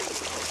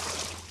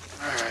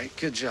 All right,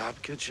 good job,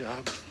 good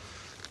job.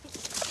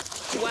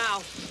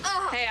 Wow.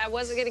 Hey, I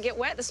wasn't going to get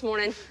wet this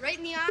morning. Right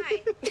in the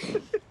eye.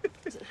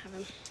 Doesn't have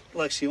him.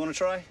 Lexi, you want to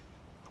try?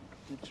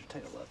 Get your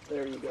tail up.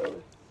 There you go.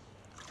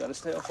 Got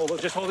his tail. Hold it.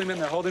 Just hold him in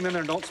there. Hold him in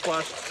there. Don't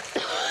splash.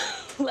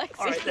 Lexi,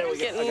 all right, there we go.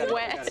 getting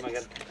wet. I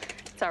got him.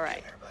 It's all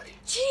right.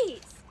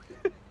 Jeez.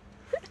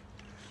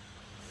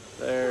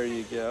 There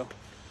you go.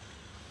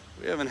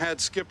 We haven't had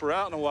Skipper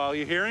out in a while.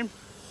 You hear him?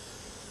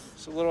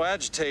 He's a little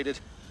agitated.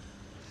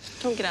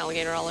 Don't get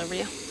alligator all over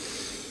you.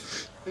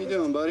 How you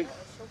doing, buddy?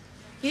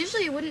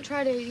 Usually he wouldn't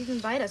try to even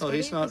bite us. Oh,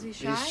 he's not. He's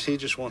shy? He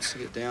just wants to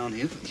get down.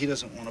 He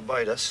doesn't want to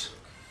bite us.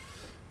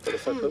 But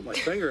if I put my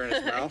finger in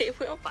his mouth, He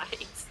will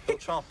bite. he'll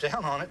chomp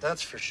down on it,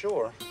 that's for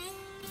sure.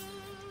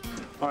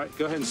 All right,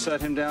 go ahead and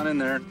set him down in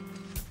there.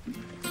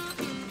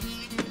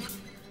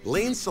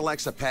 Lane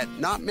selects a pet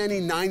not many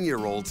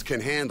 9-year-olds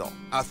can handle,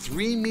 a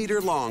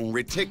 3-meter-long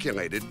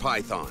reticulated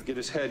python. Get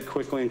his head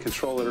quickly and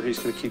control it, or he's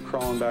going to keep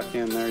crawling back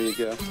in. There you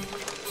go.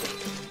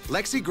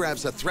 Lexi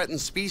grabs a threatened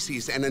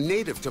species and a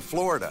native to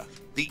Florida,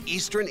 the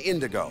eastern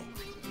indigo.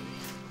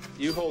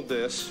 You hold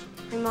this.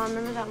 Hey, Mom,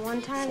 remember that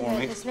one time For me.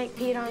 that the snake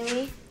peed on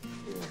me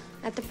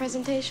at the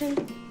presentation?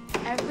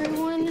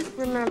 Everyone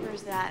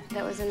remembers that.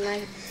 That was in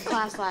my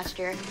class last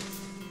year.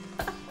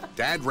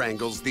 Dad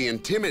wrangles the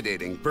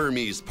intimidating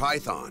Burmese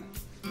python.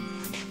 Put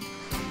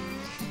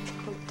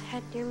the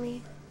head near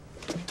me.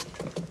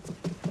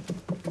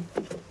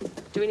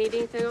 Do we need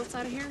anything else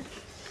out of here?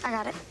 I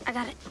got it. I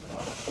got it.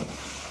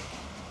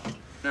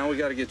 Now we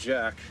got to get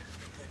Jack.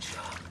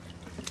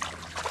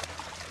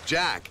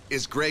 Jack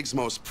is Greg's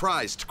most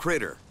prized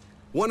critter,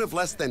 one of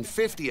less than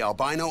 50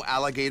 albino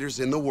alligators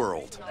in the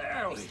world.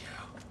 There we go.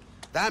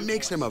 That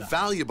makes him a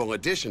valuable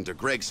addition to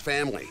Greg's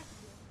family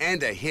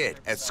and a hit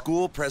at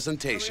school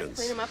presentations.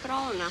 Clean him up at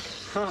all or no?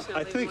 Huh,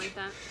 I think,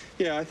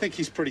 yeah, I think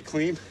he's pretty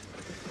clean.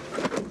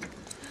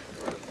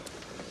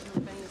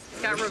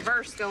 He's got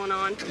reverse going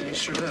on. Yeah, he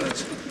sure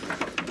does.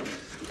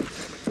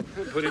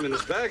 Haven't put him in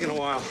this bag in a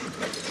while.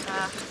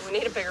 We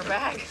need a bigger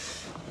bag.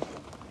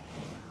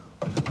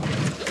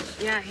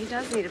 Yeah, he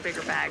does need a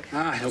bigger bag.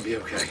 He'll be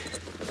okay.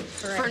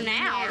 For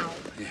now.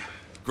 Yeah.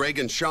 Greg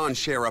and Sean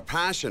share a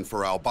passion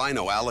for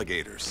albino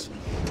alligators.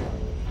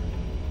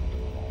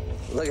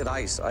 Look at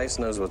Ice. Ice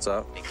knows what's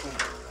up.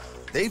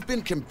 They've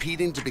been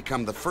competing to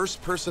become the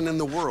first person in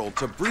the world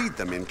to breed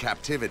them in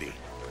captivity.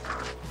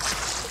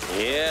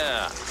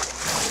 Yeah.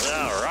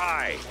 All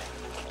right.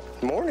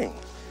 Morning.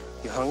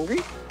 You hungry?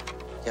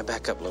 Yeah,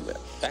 back up a little bit.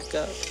 Back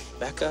up.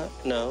 Back up.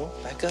 No,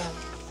 back up.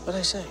 What'd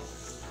I say?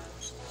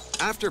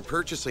 After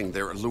purchasing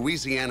their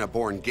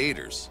Louisiana-born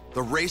gators,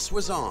 the race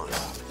was on.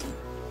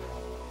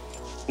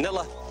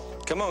 Nilla,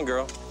 come on,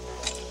 girl.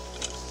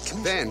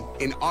 Then,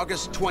 in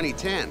August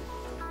 2010,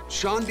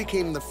 Sean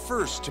became the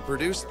first to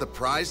produce the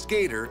prized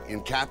gator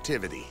in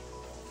captivity.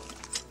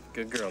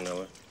 Good girl,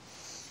 Nilla.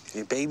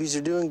 Your babies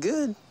are doing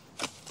good.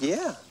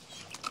 Yeah.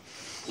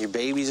 Your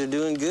babies are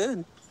doing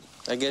good.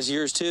 I guess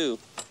yours too.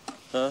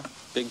 Huh,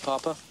 Big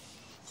Papa?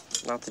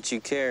 Not that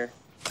you care.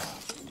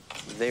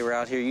 If they were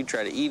out here, you'd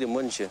try to eat them,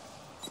 wouldn't you?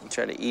 You'd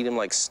try to eat them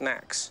like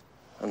snacks.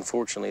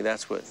 Unfortunately,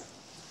 that's what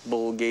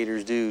bull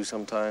gators do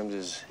sometimes,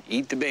 is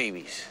eat the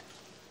babies.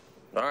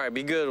 All right,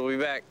 be good. We'll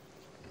be back.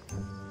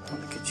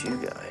 Look at you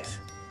guys.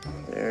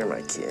 They're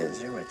my kids.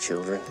 They're my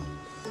children.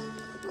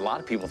 A lot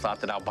of people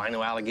thought that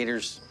albino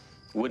alligators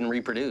wouldn't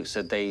reproduce,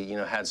 that they,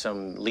 had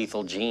some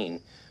lethal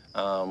gene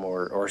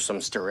or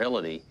some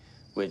sterility,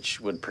 which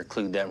would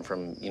preclude them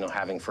from,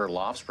 having fertile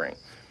offspring.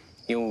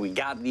 When we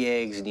got the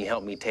eggs and you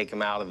helped me take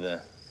them out of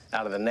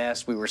the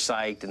nest, we were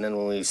psyched. And then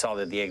when we saw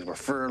that the eggs were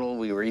fertile,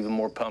 we were even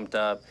more pumped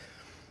up.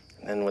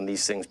 And then when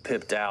these things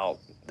pipped out,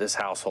 this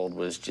household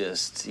was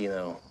just,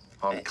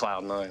 on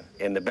cloud 9.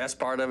 And the best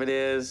part of it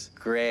is,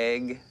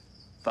 Greg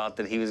thought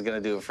that he was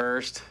going to do it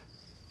first.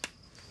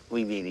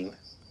 We beat him.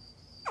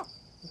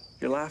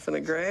 You're laughing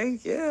at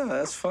Greg? Yeah,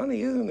 that's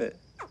funny, isn't it?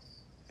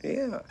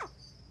 Yeah.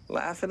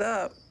 Laugh it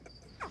up.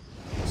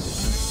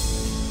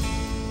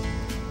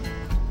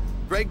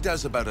 Greg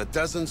does about a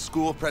dozen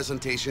school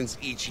presentations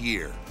each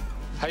year.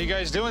 How you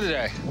guys doing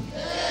today?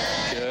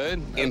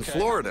 Good. In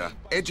Florida,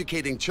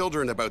 educating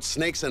children about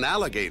snakes and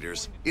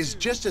alligators is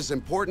just as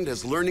important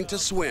as learning to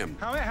swim.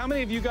 How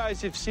many of you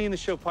guys have seen the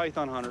show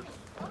Python Hunter?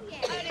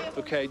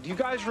 Okay, do you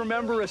guys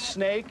remember a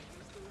snake?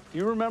 Do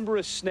you remember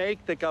a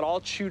snake that got all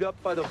chewed up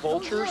by the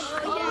vultures?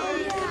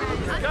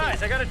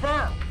 Guys, I got his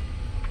burn.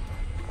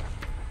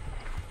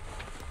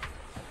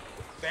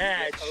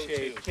 Bad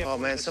shape. Oh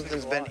man,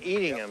 something's been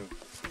eating him.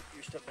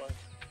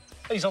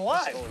 He's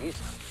alive. Oh, he's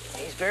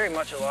very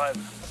much alive.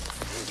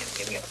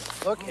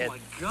 Look at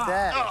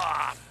that.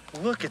 Ah,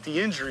 look at the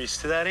injuries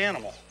to that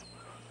animal.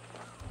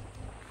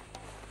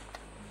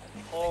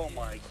 Oh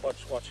my,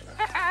 watch it.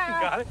 You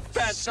got it?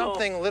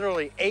 Something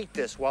literally ate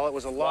this while it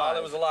was alive. While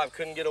it was alive,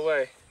 couldn't get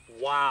away.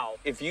 Wow.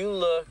 If you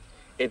look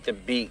at the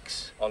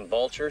beaks on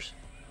vultures,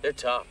 they're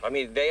tough. I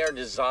mean, they are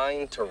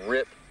designed to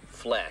rip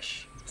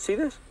flesh. See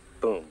this?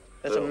 Boom.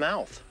 That's a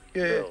mouth.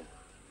 Yeah. Boom.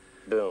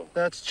 Boom.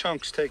 That's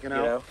chunks taken out.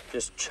 You know,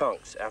 just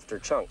chunks after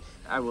chunks.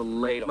 I will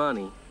lay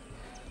money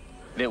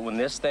that when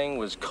this thing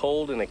was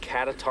cold in a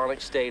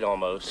catatonic state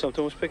almost,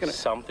 something was picking it.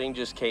 Something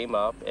just came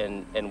up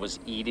and was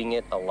eating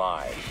it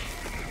alive.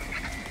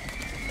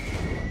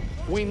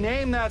 We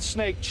named that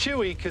snake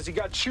Chewy because he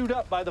got chewed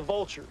up by the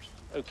vultures,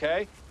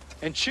 okay?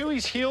 And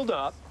Chewy's healed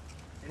up,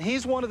 and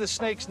he's one of the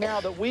snakes now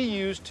that we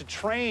use to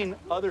train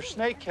other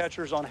snake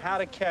catchers on how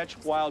to catch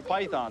wild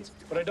pythons.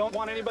 But I don't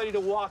want anybody to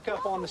walk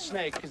up on the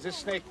snake because this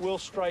snake will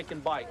strike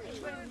and bite.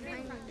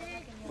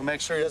 We'll make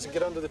sure he doesn't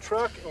get under the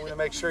truck, and we're gonna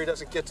make sure he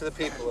doesn't get to the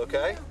people,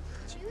 okay?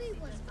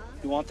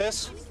 You want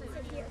this?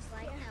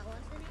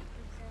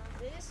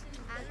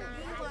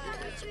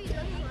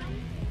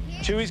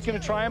 Chewy's gonna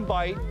try and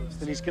bite,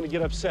 then he's gonna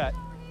get upset.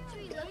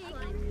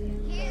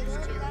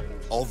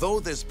 Although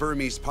this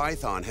Burmese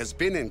python has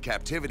been in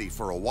captivity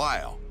for a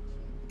while,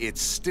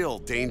 it's still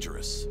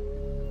dangerous.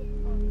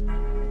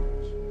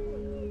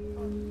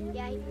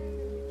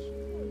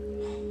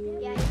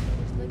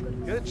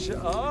 Good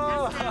shot.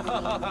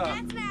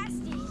 Oh!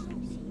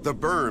 The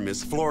berm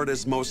is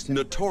Florida's most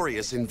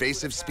notorious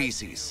invasive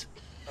species.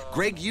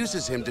 Greg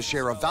uses him to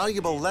share a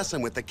valuable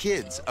lesson with the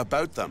kids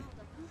about them.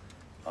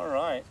 All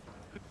right.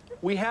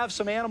 We have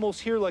some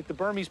animals here like the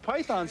Burmese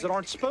pythons that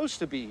aren't supposed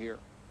to be here.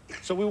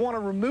 So we want to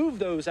remove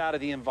those out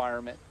of the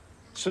environment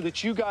so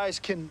that you guys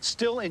can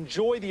still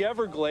enjoy the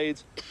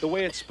Everglades the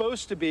way it's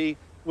supposed to be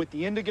with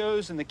the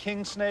indigos and the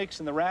king snakes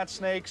and the rat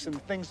snakes and the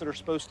things that are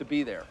supposed to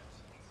be there.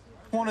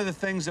 One of the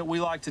things that we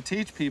like to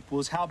teach people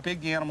is how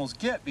big the animals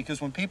get, because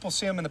when people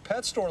see them in the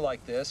pet store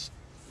like this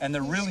and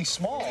they're really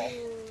small,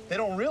 they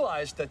don't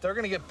realize that they're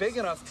going to get big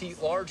enough to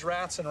eat large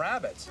rats and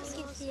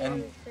rabbits.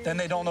 And then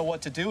they don't know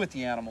what to do with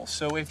the animals.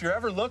 So if you're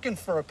ever looking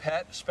for a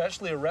pet,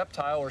 especially a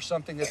reptile or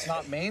something that's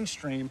not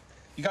mainstream,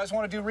 you guys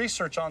want to do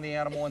research on the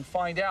animal and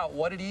find out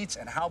what it eats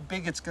and how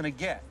big it's going to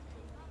get.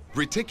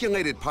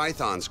 Reticulated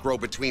pythons grow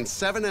between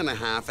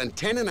 7.5 and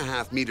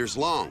 10.5 meters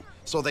long,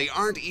 so they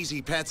aren't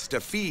easy pets to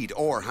feed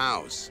or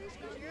house.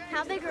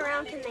 How big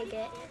around can they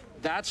get?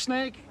 That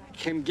snake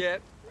can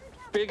get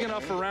big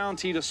enough around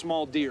to eat a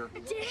small deer,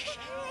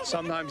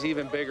 sometimes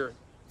even bigger.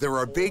 There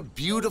are big,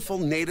 beautiful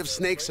native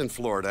snakes in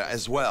Florida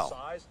as well.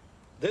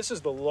 This is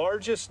the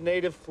largest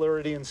native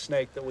Floridian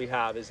snake that we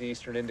have, is the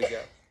eastern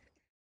indigo.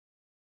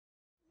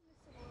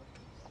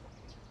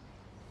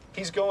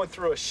 He's going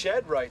through a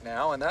shed right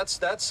now, and that's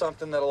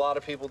something that a lot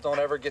of people don't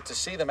ever get to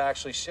see them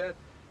actually shed,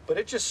 but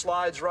it just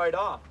slides right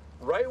off.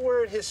 Right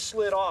where it has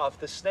slid off,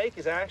 the snake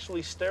is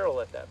actually sterile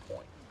at that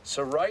point.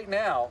 So right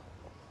now,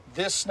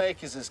 this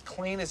snake is as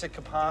clean as it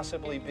could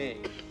possibly be.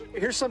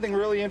 Here's something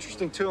really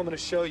interesting too I'm going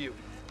to show you.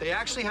 They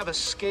actually have a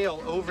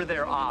scale over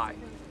their eye.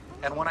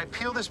 And when I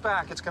peel this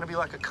back, it's going to be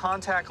like a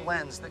contact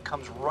lens that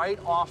comes right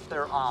off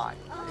their eye.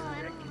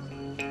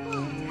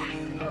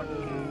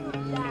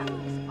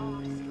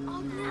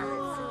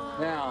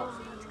 Now,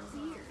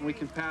 we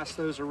can pass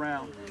those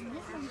around.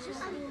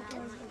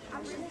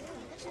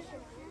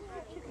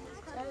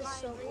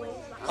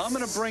 I'm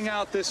going to bring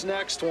out this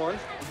next one.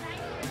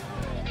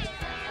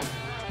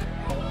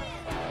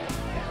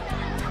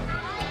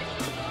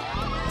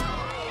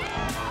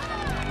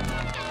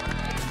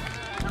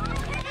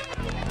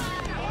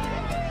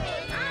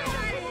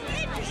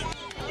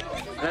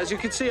 And as you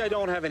can see, I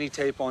don't have any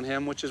tape on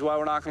him, which is why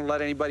we're not going to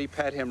let anybody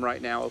pet him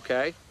right now,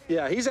 okay?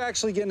 Yeah, he's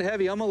actually getting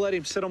heavy. I'm going to let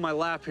him sit on my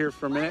lap here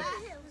for a minute.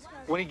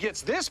 When he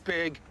gets this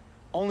big,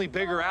 only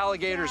bigger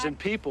alligators and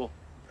people.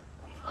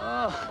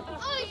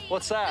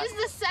 What's that? This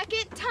is the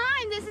second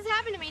time this has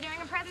happened to me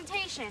during a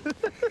presentation.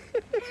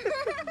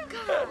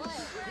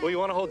 Well, you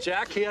want to hold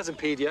Jack? He hasn't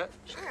peed yet.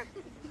 Sure.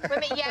 Wait a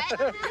minute,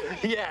 yet?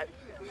 Yet.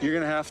 You're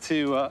going to have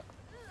to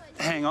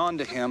hang on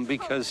to him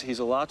because he's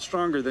a lot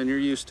stronger than you're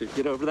used to.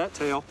 Get over that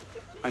tail.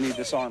 I need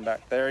this arm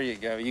back. There you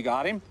go. You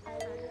got him?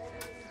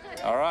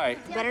 All right.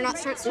 Better not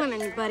start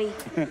swimming, buddy.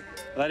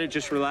 Let it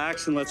just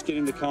relax and let's get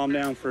him to calm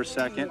down for a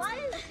second.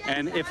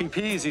 And if he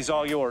pees, he's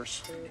all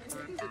yours.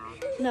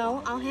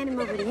 No, I'll hand him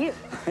over to you.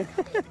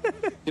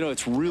 You know,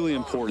 it's really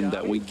important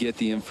that we get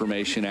the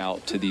information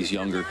out to these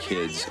younger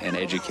kids and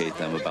educate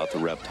them about the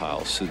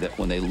reptiles so that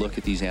when they look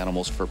at these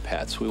animals for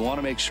pets, we want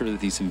to make sure that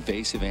these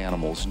invasive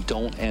animals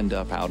don't end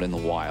up out in the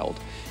wild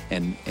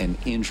and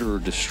injure or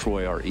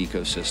destroy our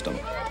ecosystem.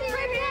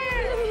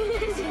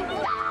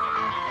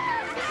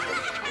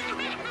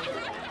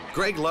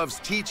 Greg loves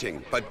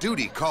teaching, but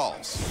duty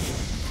calls.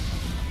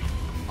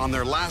 On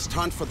their last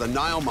hunt for the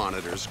Nile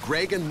monitors,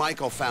 Greg and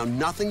Michael found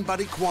nothing but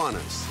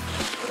iguanas.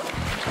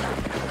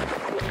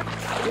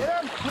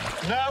 Get him!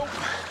 No!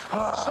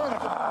 Son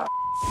of a...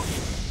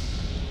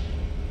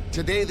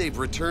 Today, they've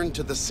returned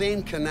to the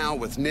same canal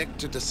with Nick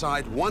to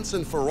decide once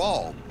and for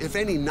all if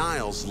any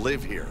Niles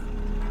live here.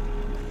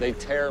 They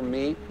tear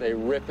meat, they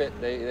rip it,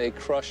 they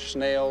crush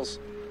snails.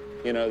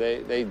 You know,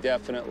 they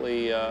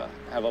definitely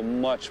have a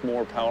much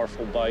more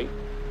powerful bite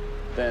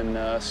than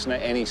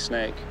any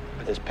snake.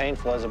 As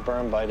painful as a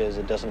burn bite is,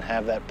 it doesn't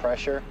have that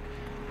pressure,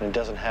 and it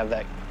doesn't have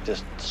that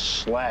just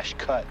slash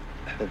cut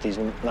that these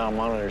Nile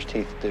monitor's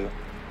teeth do.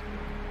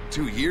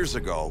 2 years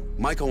ago,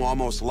 Michael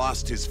almost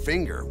lost his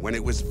finger when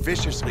it was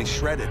viciously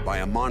shredded by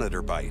a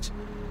monitor bite.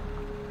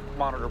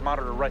 Monitor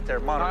right there.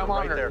 Monitor Nile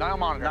monitor, right there. Nile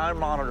monitor. Nile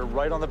monitor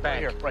right on the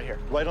bank. Right here.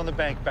 Right on the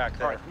bank back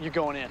there. All right, you're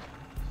going in.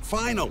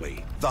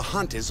 Finally, the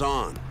hunt is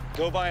on.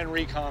 Go by and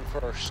recon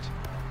first.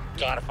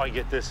 God, if I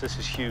get this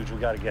is huge. We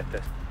got to get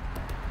this.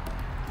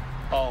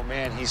 Oh,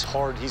 man, he's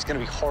hard. He's going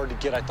to be hard to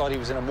get. I thought he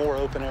was in a more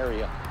open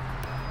area.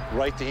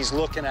 Right there, he's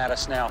looking at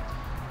us now.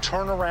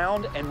 Turn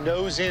around and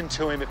nose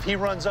into him. If he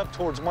runs up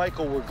towards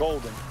Michael, we're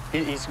golden.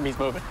 He's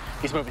moving.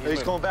 He's moving.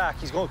 He's going back.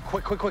 He's going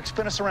quick.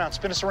 Spin us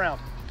around.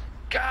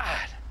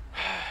 God.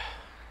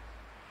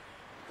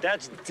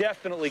 That's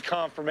definitely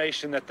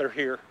confirmation that they're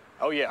here.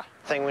 Oh, yeah.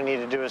 The thing we need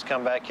to do is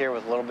come back here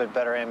with a little bit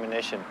better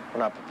ammunition.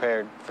 We're not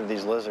prepared for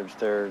these lizards.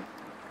 They're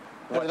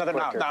There's another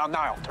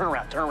Nile. Turn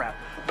around.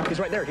 He's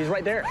right there. He's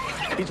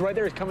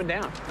coming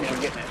down. Yeah,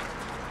 I'm getting it.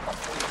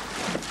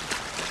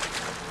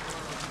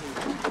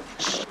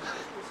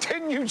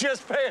 Didn't you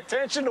just pay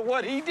attention to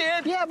what he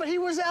did? Yeah, but he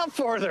was out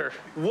farther.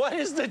 What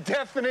is the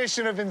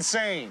definition of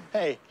insane?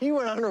 Hey, he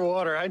went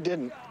underwater. I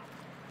didn't.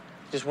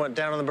 Just went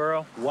down in the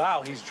burrow.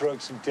 Wow, he's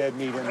drugged some dead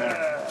meat in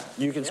there.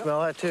 You can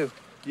smell that too.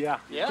 Yeah.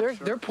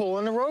 They're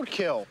pulling the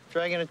roadkill,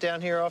 dragging it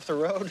down here off the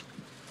road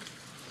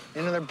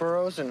into their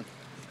burrows, and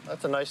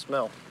that's a nice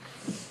smell.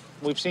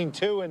 We've seen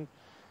two in,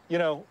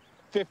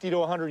 50 to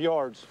 100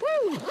 yards.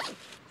 Woo!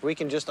 We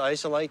can just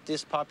isolate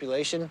this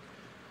population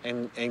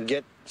and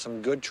get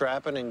some good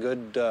trapping and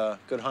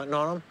good hunting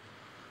on them.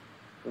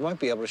 We might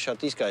be able to shut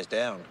these guys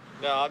down.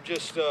 No, I'm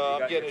just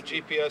I'm getting a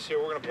GPS here.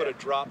 We're going to put a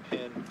drop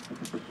pin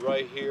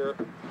right here.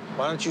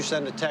 Why don't you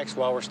send a text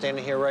while we're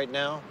standing here right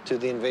now to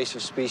the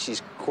invasive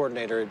species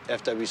coordinator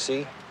at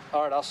FWC?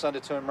 All right, I'll send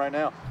it to him right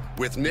now.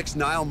 With Nick's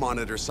Nile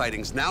monitor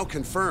sightings now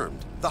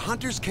confirmed, the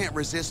hunters can't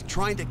resist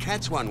trying to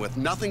catch one with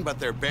nothing but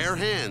their bare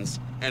hands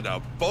and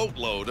a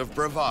boatload of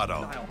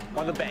bravado.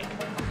 On the bank.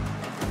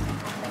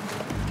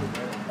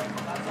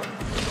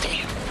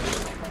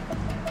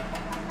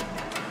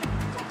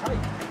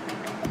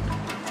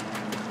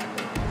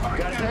 You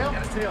got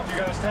his tail? You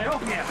got his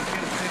tail? Yeah.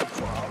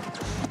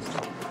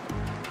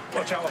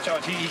 Watch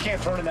out. He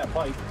can't turn in that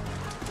pipe.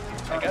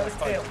 I got his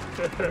tail.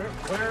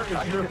 Where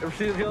is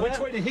your... Which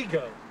way did he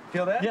go?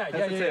 Feel that?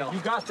 Yeah. You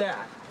got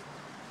that.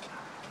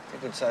 A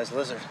good-sized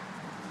lizard.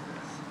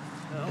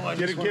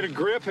 Get a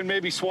grip and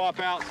maybe swap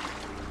out.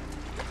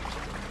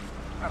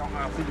 I don't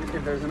know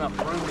if there's enough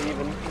room to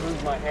even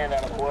move my hand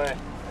out of the way.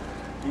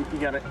 You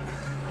got it.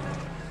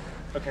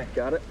 Okay.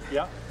 Got it?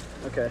 Yeah.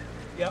 Okay.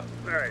 Yep.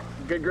 All right.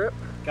 Good grip?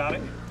 Got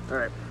it. All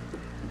right.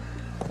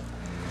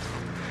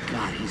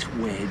 God, he's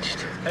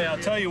wedged. Hey, I'll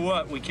tell you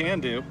what we can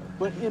do.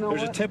 But you know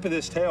There's a tip of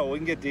this tail. We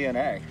can get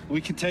DNA.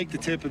 We can take the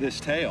tip of this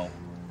tail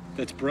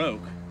that's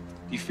broke.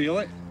 Do you feel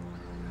it?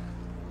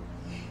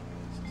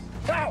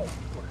 Ow!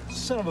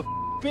 Son of a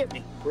bit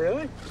me.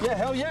 Really? Yeah,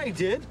 hell yeah, he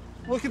did.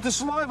 Look at the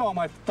saliva on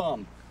my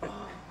thumb.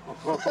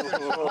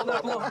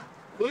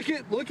 Look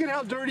at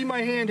how dirty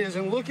my hand is,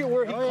 and look at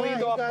where he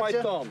cleaned off my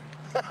thumb.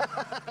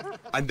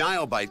 A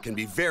Nile bite can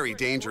be very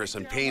dangerous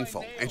and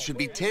painful and should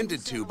be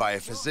tended to by a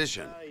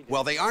physician.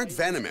 While they aren't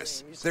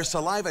venomous, their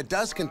saliva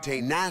does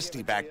contain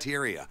nasty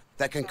bacteria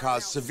that can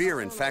cause severe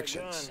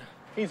infections.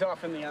 He's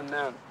off in the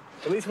unknown.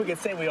 At least we could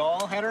say we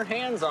all had our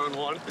hands on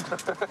one.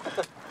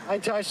 I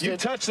touched it. You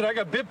touched it. I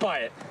got bit by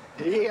it.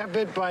 You got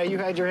bit by it. You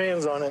had your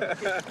hands on it.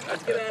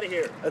 Let's get out of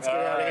here. Let's get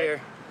out of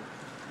here.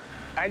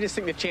 I just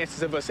think the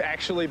chances of us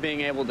actually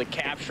being able to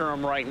capture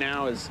them right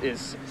now is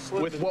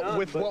with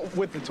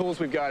the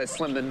tools we've got is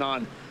slim to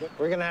none.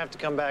 We're gonna have to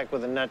come back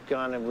with a net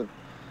gun and with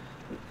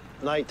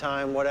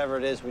nighttime, whatever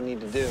it is we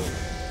need to do.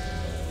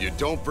 You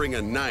don't bring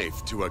a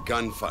knife to a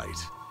gunfight.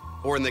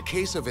 Or in the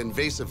case of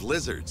invasive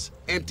lizards,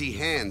 empty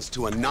hands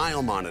to a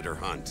Nile monitor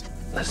hunt.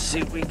 Let's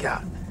see what we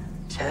got.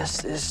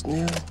 Test this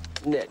new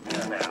net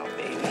gun out,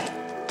 baby.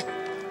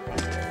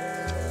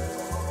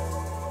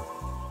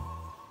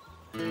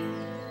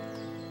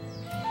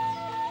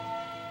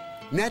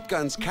 Net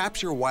guns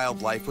capture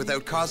wildlife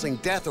without causing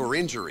death or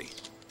injury.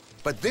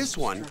 But this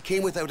one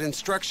came without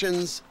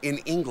instructions in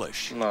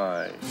English.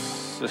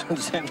 Nice.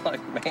 It's in like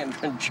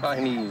Mandarin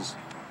Chinese.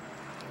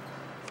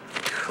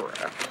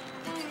 Crap.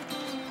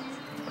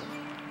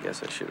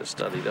 Guess I should have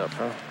studied up,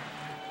 huh?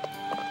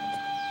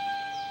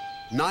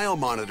 Nile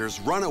monitors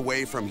run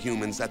away from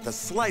humans at the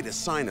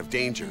slightest sign of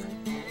danger.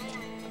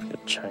 A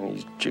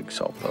Chinese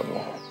jigsaw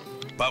puzzle.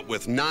 But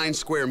with 9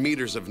 square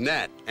meters of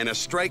net and a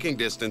striking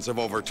distance of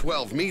over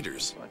 12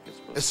 meters,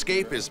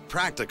 escape is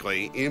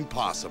practically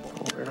impossible.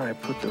 Where do I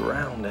put the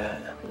round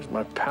at? There's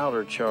my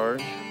powder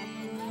charge.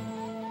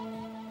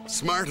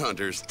 Smart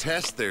hunters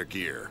test their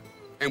gear.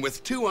 And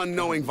with 2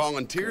 unknowing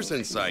volunteers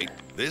in sight,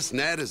 this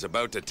net is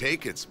about to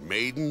take its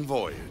maiden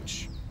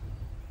voyage.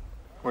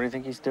 What do you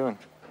think he's doing?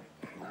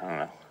 I don't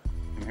know.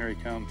 And here he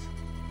comes.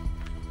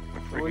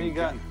 What do you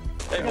got?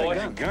 Hey, boy.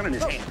 Got a gun in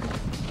his hand.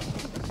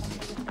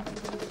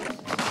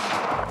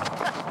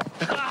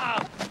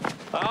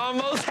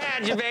 Almost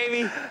had you,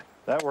 baby.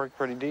 That worked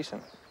pretty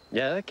decent.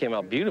 Yeah, that came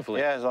out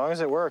beautifully. Yeah, as long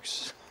as it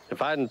works.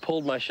 If I hadn't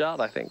pulled my shot,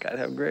 I think I'd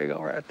have Greg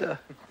all right there.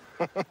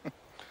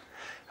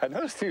 I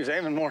noticed he was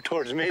aiming more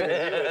towards me than you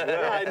as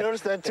well. Yeah, I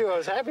noticed that too. I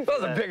was happy for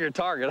That was a bigger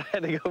target. I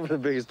had to go for the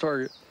biggest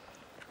target.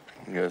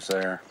 He goes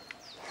there.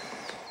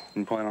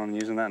 You plan on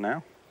using that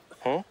now?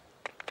 Huh?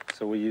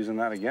 So we using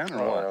that again,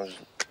 or Oh, what? I was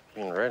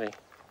being ready.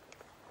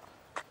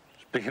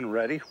 Just being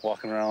ready,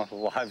 walking around with a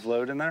live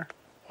load in there?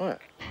 What?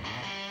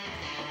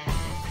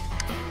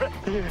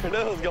 Here it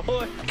is,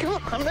 going.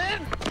 Come on,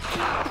 man.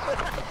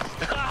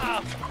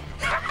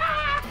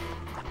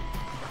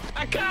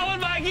 I caught one,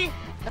 Mikey.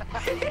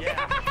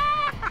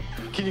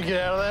 Can you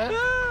get out of that?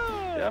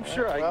 Yeah, I'm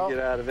sure I can get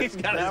out of it.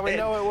 Now we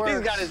know it works. He's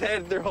got his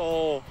head through a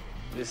hole.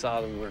 This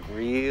ought to work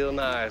real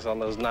nice on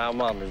those Nile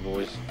monitors,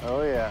 boys.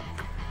 Oh, yeah.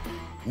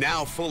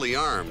 Now fully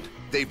armed,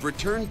 they've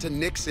returned to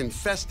Nick's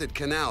infested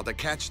canal to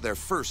catch their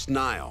first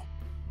Nile.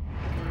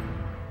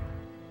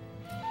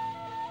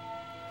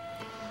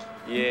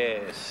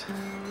 Yes.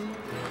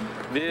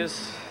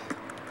 This,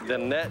 the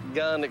net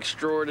gun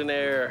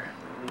extraordinaire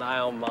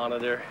Nile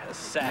monitor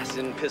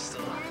assassin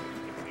pistol.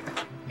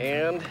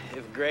 And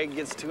if Greg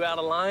gets too out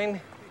of line,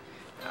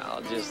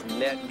 I'll just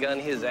net gun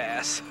his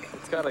ass.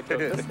 It's gotta go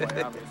this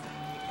way, obviously.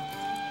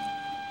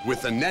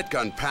 With the net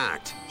gun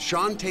packed,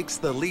 Sean takes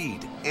the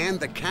lead and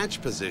the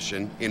catch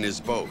position in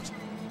his boat.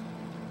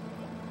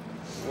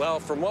 Well,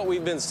 from what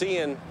we've been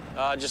seeing,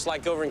 just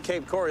like over in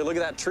Cape Coral, look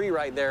at that tree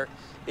right there.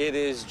 It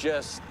is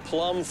just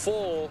plumb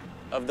full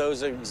of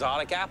those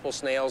exotic apple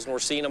snails, and we're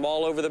seeing them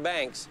all over the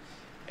banks.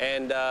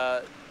 And,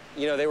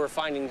 you know, they were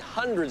finding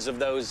hundreds of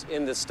those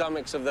in the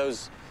stomachs of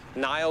those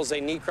Niles they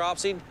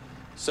necropsied.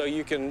 So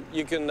you can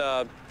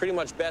pretty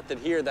much bet that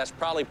here, that's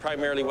probably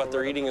primarily what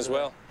they're eating as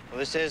well. Well,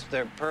 this is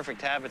their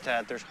perfect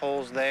habitat. There's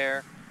holes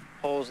there,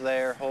 holes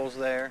there, holes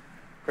there.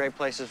 Great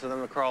places for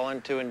them to crawl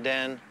into and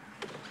den.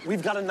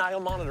 We've got a Nile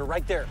monitor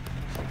right there.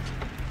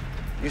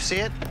 You see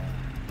it?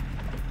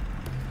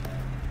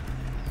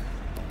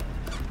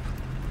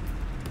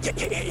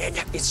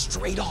 Yeah. It's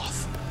straight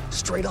off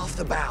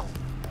the bow.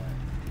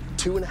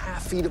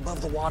 2.5 feet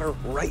above the water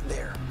right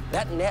there.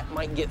 That net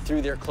might get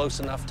through there close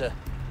enough to...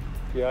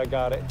 Yeah, I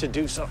got it. ...to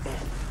do something.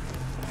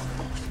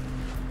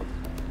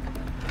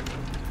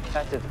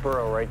 That's its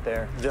burrow right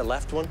there. The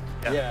left one?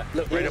 Yeah.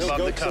 Look, right above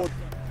the cup.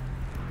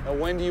 Now,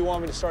 when do you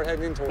want me to start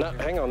heading into it? No,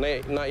 hang on,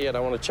 Nate, not yet.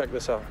 I want to check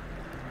this out.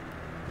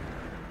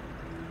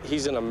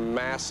 He's in a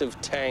massive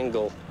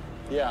tangle.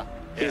 Yeah.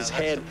 His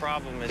head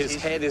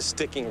is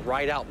sticking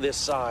right out this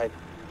side.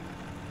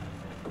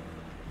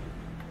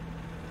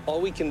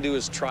 All we can do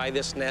is try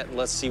this net and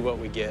let's see what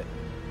we get.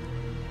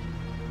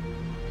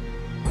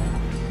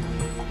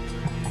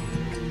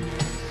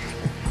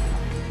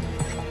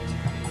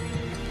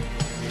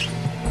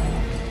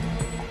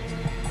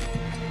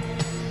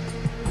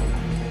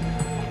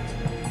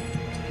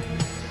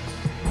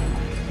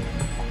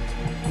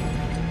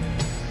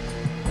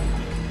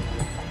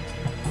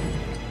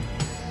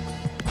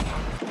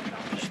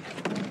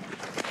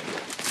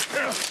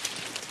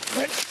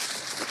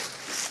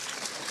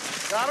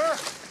 Got her?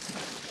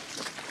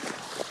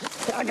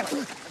 I got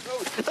her.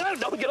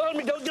 Don't get on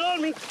me, don't get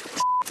on me.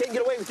 Can't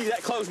get away with you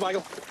that close,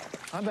 Michael.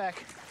 I'm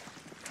back.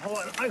 Hold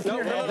on.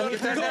 No, go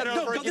this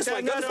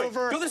way,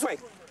 go this way.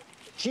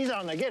 She's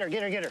on there. Get her.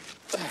 Woohoo!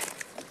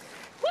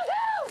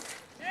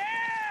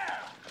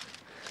 Yeah!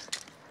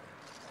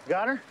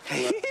 Got her?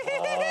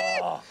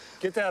 Oh,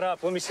 get that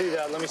up. Let me see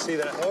that.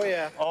 Oh,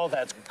 yeah. Oh,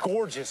 that's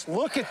gorgeous.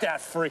 Look at that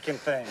freaking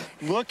thing.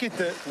 Look at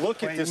this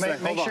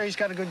thing. Make sure he's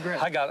got a good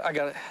grip. I got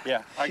it.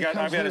 Yeah, I've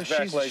got his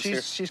back legs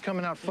here. She's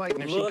coming out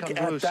fighting if she Look comes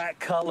at loose. that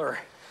color.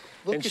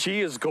 And she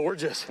is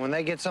gorgeous. When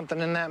they get something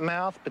in that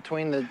mouth,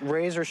 between the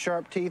razor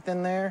sharp teeth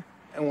in there,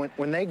 and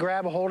when they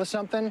grab a hold of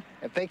something,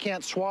 if they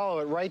can't swallow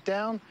it right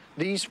down,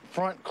 these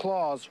front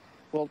claws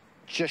will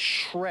just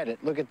shred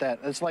it. Look at that.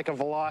 It's like a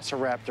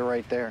velociraptor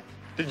right there.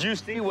 Did you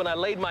see when I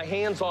laid my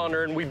hands on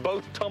her and we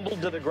both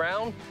tumbled to the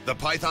ground? The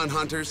python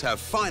hunters have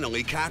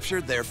finally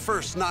captured their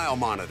first Nile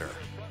monitor.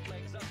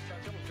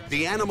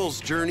 The animal's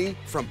journey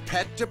from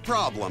pet to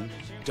problem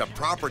to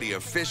property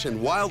of Fish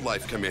and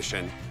Wildlife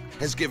Commission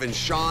has given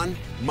Sean,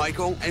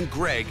 Michael, and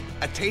Greg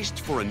a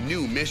taste for a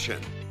new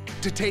mission: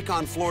 to take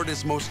on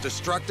Florida's most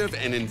destructive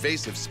and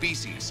invasive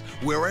species,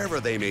 wherever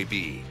they may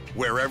be,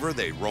 wherever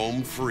they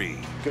roam free.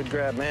 Good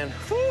grab, man.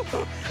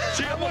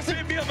 She almost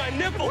hit me on my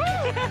nipple.